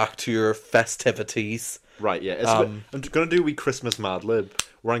go back to your festivities. Right. Yeah. I'm gonna do a wee Christmas Mad Lib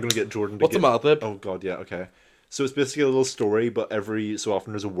where I'm gonna get Jordan to What's a Mad Lib? Oh God. Yeah. Okay. So it's basically a little story, but every so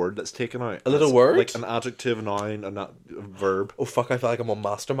often there's a word that's taken out. A little It's word? like an adjective, a noun, a verb. Oh fuck! I feel like I'm on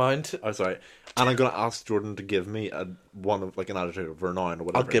Mastermind. Oh, sorry. And I'm gonna ask Jordan to give me one of like an adjective or a noun or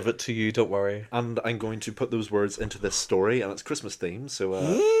whatever. I'll give it to you. Don't worry. And I'm going to put those words into this story, and it's Christmas themed. So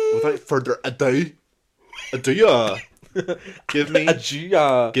without further ado, give me A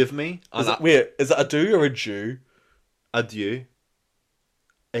Jew. give me Is an it, wait, is it a do or a Jew? adieu.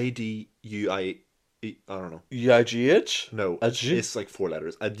 ADUI. I don't know. UIGH? No, Adieu? it's like 4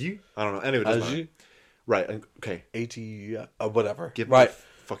 letters. Adieu. I don't know. Anyway, it doesn't matter. Adieu? Right. Okay. AD, whatever. Give right. me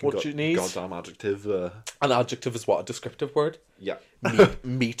a fucking What do you need? goddamn adjective. An adjective is what? A descriptive word? Yeah.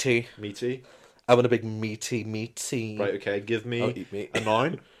 Meaty. Meaty. I want a big meaty. Right. Okay. Give I'll me eat meat. a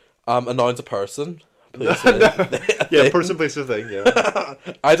noun. A noun's a person. Yeah, person, place, or thing. Yeah.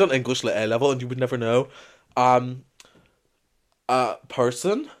 I done English lit A level, and you would never know.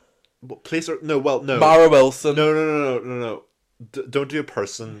 Person. Place or no? Well, no. Mara Wilson. No. Don't do a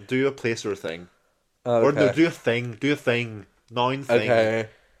person. Do a place or a thing. Or no, do a thing. Do a thing. Noun thing. Okay.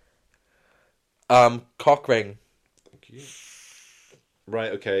 Cock ring. Thank you.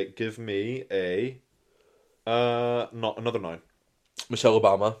 Right. Okay. Give me a. Not another noun. Michelle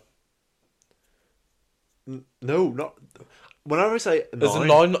Obama. No, not. Whenever I say noun, Is it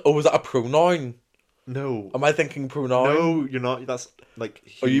noun? Oh, is that a pronoun? no. Am I thinking pronoun? No, you're not. That's like.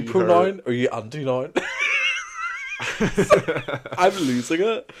 Are you he, her. pronoun? Or are you anti-noun? I'm losing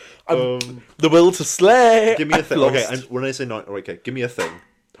it. The will to slay. Give me a I've thing. lost. Okay, when I say noun, okay, give me a thing.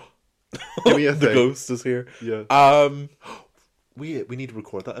 Give me a The thing. ghost is here. Yeah. We need to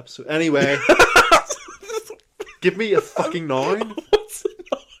record that episode. Anyway. Give me a fucking noun. What's a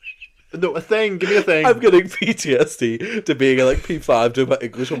noun? No, a thing. Give me a thing. I'm getting PTSD to being like P5 doing my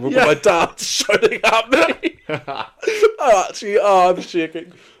English homework with my dad shouting at me. I'm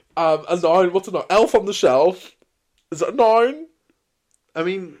shaking. A noun, what's a noun? Elf on the Shelf. Is it a noun? I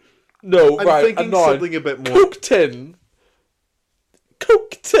mean, No, I'm right, thinking a noun. something a bit more. Coke tin.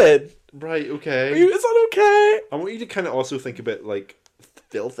 Coke tin. Right, okay. Is that okay? I want you to kind of also think a bit like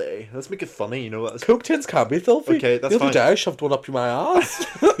filthy. Let's make it funny, you know. That's Coke tins can be filthy. Okay, that's the other fine. day I shoved one up my ass.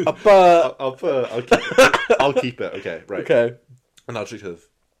 But I'll keep it. I'll keep it. Okay, right. okay, An adjective.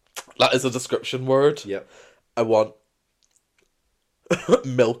 that is a description word. Yep. I want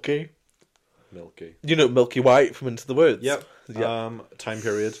milky. Milky. You know, Milky White from Into the Woods. Yep. Yeah. Time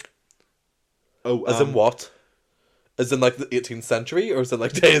period. Oh, As in what? As in like the 18th century, or as in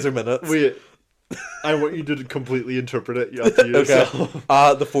like days or minutes? Wait. I want you to completely interpret it. You have to use Okay. yourself.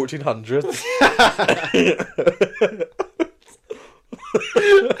 The 1400s.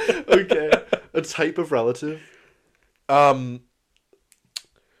 Okay. A type of relative. Right,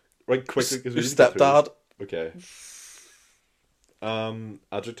 quickly. 'cause we Your need to get through stepdad. this. Okay.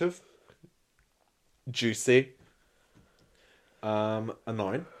 Adjective. Juicy. A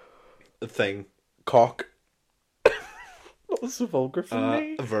noun. A thing. Cock. That was so vulgar for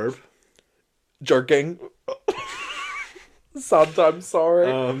me. A verb. Jerking. Santa, I'm sorry.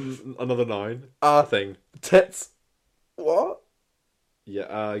 Another noun. Thing. Tits. What?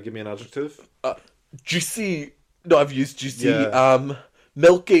 Yeah. Give me an adjective. Juicy. No, I've used juicy. Yeah.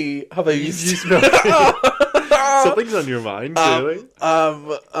 Milky. Have I used? Something's on your mind, clearly.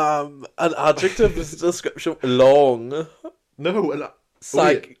 An adjective is a description. Long. No.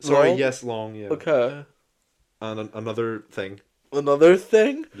 Psych. Sorry. long? Yes. Long. Yeah. Okay. And another thing. Another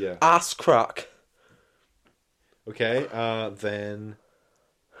thing. Yeah. Ass crack. Okay. Then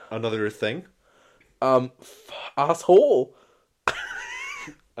another thing. Asshole.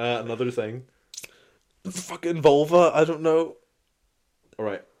 Another thing. Fucking vulva. I don't know. All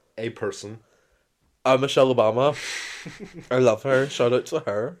right. A person. Michelle Obama. I love her. Shout out to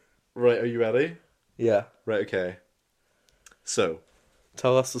her. Right. Are you ready? Yeah. Right. Okay. So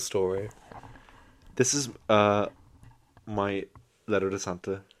Tell us the story. this is my letter to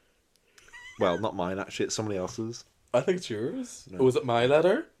Santa. Well, not mine actually. It's somebody else's. I think it's yours. No. Was it my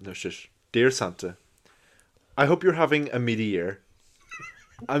letter? No, shush. Dear Santa, I hope you're having a meaty year.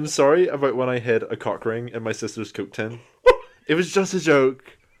 I'm sorry about when I hid a cock ring in my sister's Coke tin. It was just a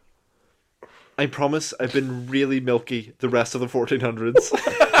joke. I promise I've been really milky the rest of the 1400s.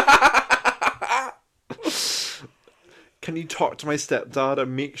 Can you talk to my stepdad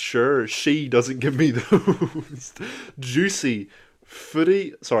and make sure she doesn't give me those juicy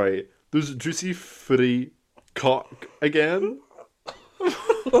footy cock again?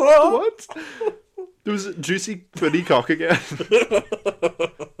 What? Those juicy footy cock again?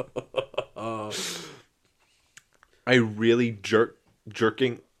 I really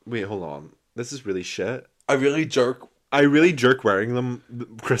jerking. Wait, hold on. This is really shit. I really jerk wearing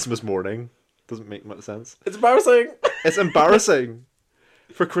them Christmas morning. Doesn't make much sense. It's embarrassing. It's embarrassing.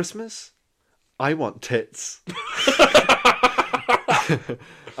 For Christmas, I want tits.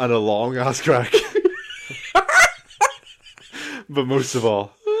 And a long ass crack. But most of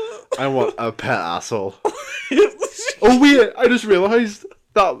all, I want a pet asshole. Oh wait, I just realised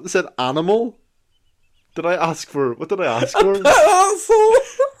that said animal. What did I ask for? A pet asshole.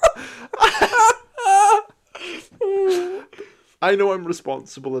 I know I'm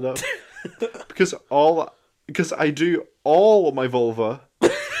responsible enough because I do all of my vulva.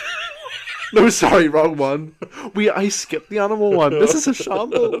 No, sorry, wrong one. I skipped the animal one. This is a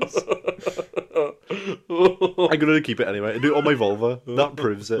shambles. I'm gonna keep it anyway. I do all my vulva. That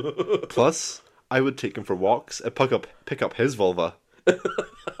proves it. Plus, I would take him for walks and pick up his vulva.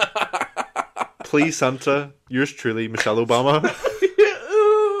 Please, Santa, yours truly, Michelle Obama.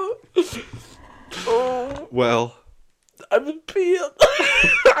 Well, I'm in pain.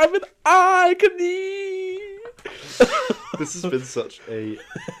 I'm in agony. This has been such an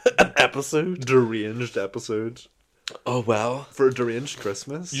episode. Deranged episode. Oh well. For a deranged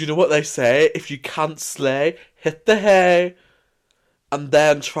Christmas. You know what they say? If you can't slay, hit the hay. And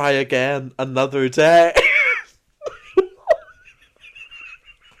then try again another day.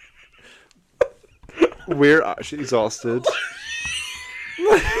 We're actually exhausted.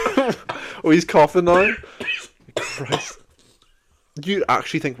 Oh, he's coughing now? Christ. Do you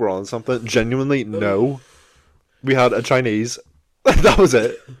actually think we're on something? Genuinely, no. We had a Chinese. That was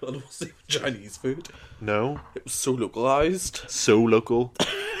it. And it wasn't even Chinese food. No. It was so localised. So local.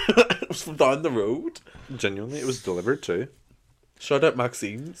 It was from down the road. Genuinely, it was delivered too. Shout out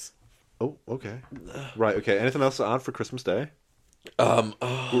Maxine's. Oh, okay. Right, okay. Anything else to add for Christmas Day?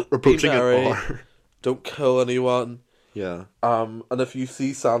 We're approaching an hour. Don't kill anyone. Yeah. And if you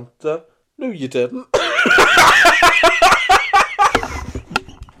see Santa, no, you didn't.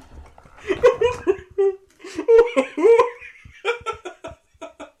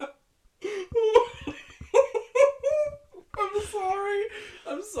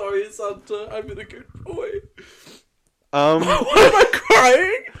 I'm sorry, Santa. I've been a good boy. Why am I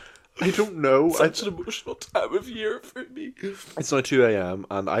crying? I don't know. Such an emotional time of year for me. It's now 2 a.m.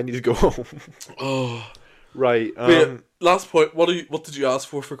 and I need to go home. Oh. Right. Wait, last point. What did you ask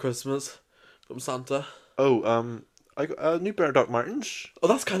for Christmas from Santa? Oh, I got a new pair of Doc Martens. Oh,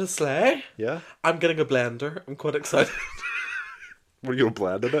 that's kind of slay. Yeah. I'm getting a blender. I'm quite excited. What are you going to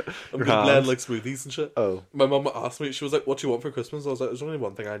blend in it? I'm going to blend like smoothies and shit. Oh. My mum asked me, she was like, what do you want for Christmas? I was like, there's only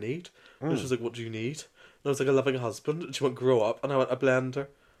one thing I need. And she was like, what do you need? And I was like, a loving husband. And she went, grow up. And I went, a blender.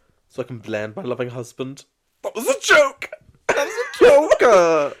 So I can blend my loving husband. That was a joke! That was a joke!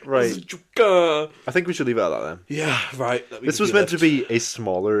 Right. That was a joke. I think we should leave it at that then. Yeah, right. This was meant to be a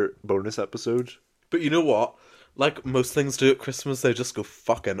smaller bonus episode. But you know what? Like most things do at Christmas, they just go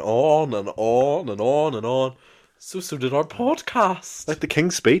fucking on and on and on and on. So did our podcast. Like the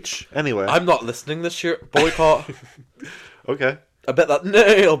King's Speech. Anyway. I'm not listening this year. Boycott. Okay. I bet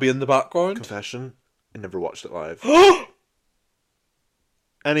that I'll be in the background. Confession. I never watched it live.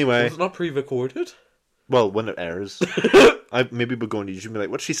 Anyway. Was it not pre-recorded? Well, when it airs. Maybe we'll go on YouTube and be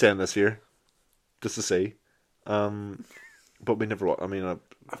like, what's she saying this year? Just to see. But we never watched. I mean,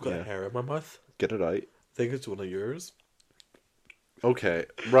 I've got a hair in my mouth. Get it out. I think it's one of yours. Okay.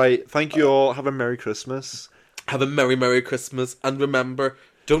 Right. Thank you all. Have a Merry Christmas. Have a Merry, Merry Christmas. And remember,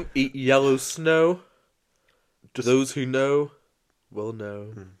 don't eat yellow snow. Those who know will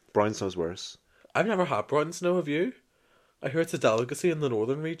know. Brown snow's worse. I've never had brown snow, have you? I hear it's a delicacy in the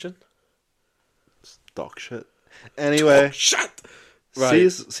northern region. It's dog shit. Anyway. Dog shit!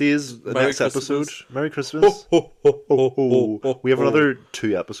 Right. See you the Merry next Christmas. episode. Merry Christmas. We have another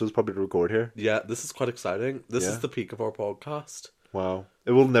 2 episodes probably to record here. Yeah, this is quite exciting. This is the peak of our podcast. Wow.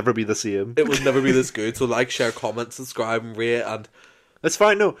 It will never be the same. It will never be this good. So like, share, comment, subscribe, and rate. And it's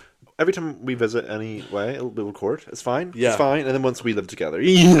fine. No, every time we visit anyway, it'll be record. It's fine. Yeah. It's fine. And then once we live together.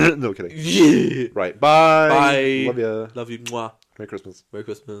 No kidding. Yeah. Right. Bye. Bye. Love you. Love you. Mwah. Merry Christmas. Merry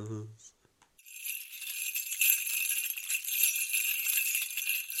Christmas.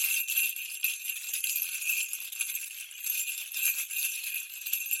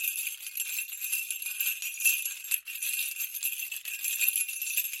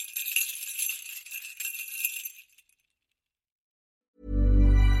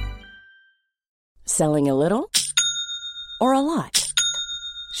 Selling a little or a lot?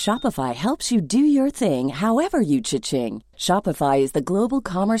 Shopify helps you do your thing however you cha-ching. Shopify is the global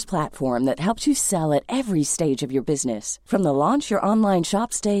commerce platform that helps you sell at every stage of your business. From the launch your online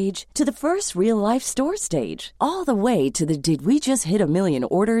shop stage to the first real life store stage, all the way to the did we just hit a million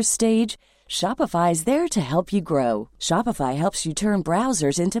orders stage. Shopify is there to help you grow. Shopify helps you turn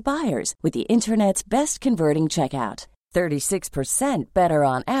browsers into buyers with the internet's best converting checkout. 36% better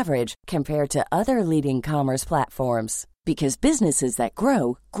on average compared to other leading commerce platforms. Because businesses that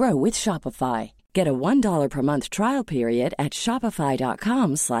grow, grow with Shopify. Get a $1 per month trial period at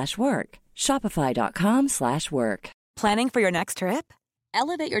shopify.com/work. Shopify.com/work. Planning for your next trip?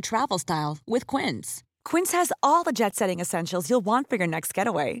 Elevate your travel style with Quince. Quince has all the jet-setting essentials you'll want for your next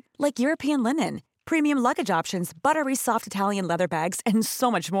getaway, like European linen, premium luggage options, buttery soft Italian leather bags, and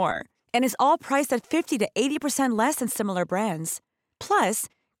so much more. And is all priced at 50 to 80% less than similar brands. Plus,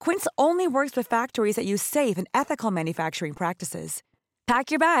 Quince only works with factories that use safe and ethical manufacturing practices.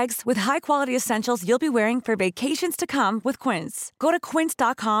 Pack your bags with high-quality essentials you'll be wearing for vacations to come with Quince. Go to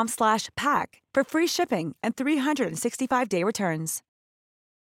quince.com/pack for free shipping and 365-day returns.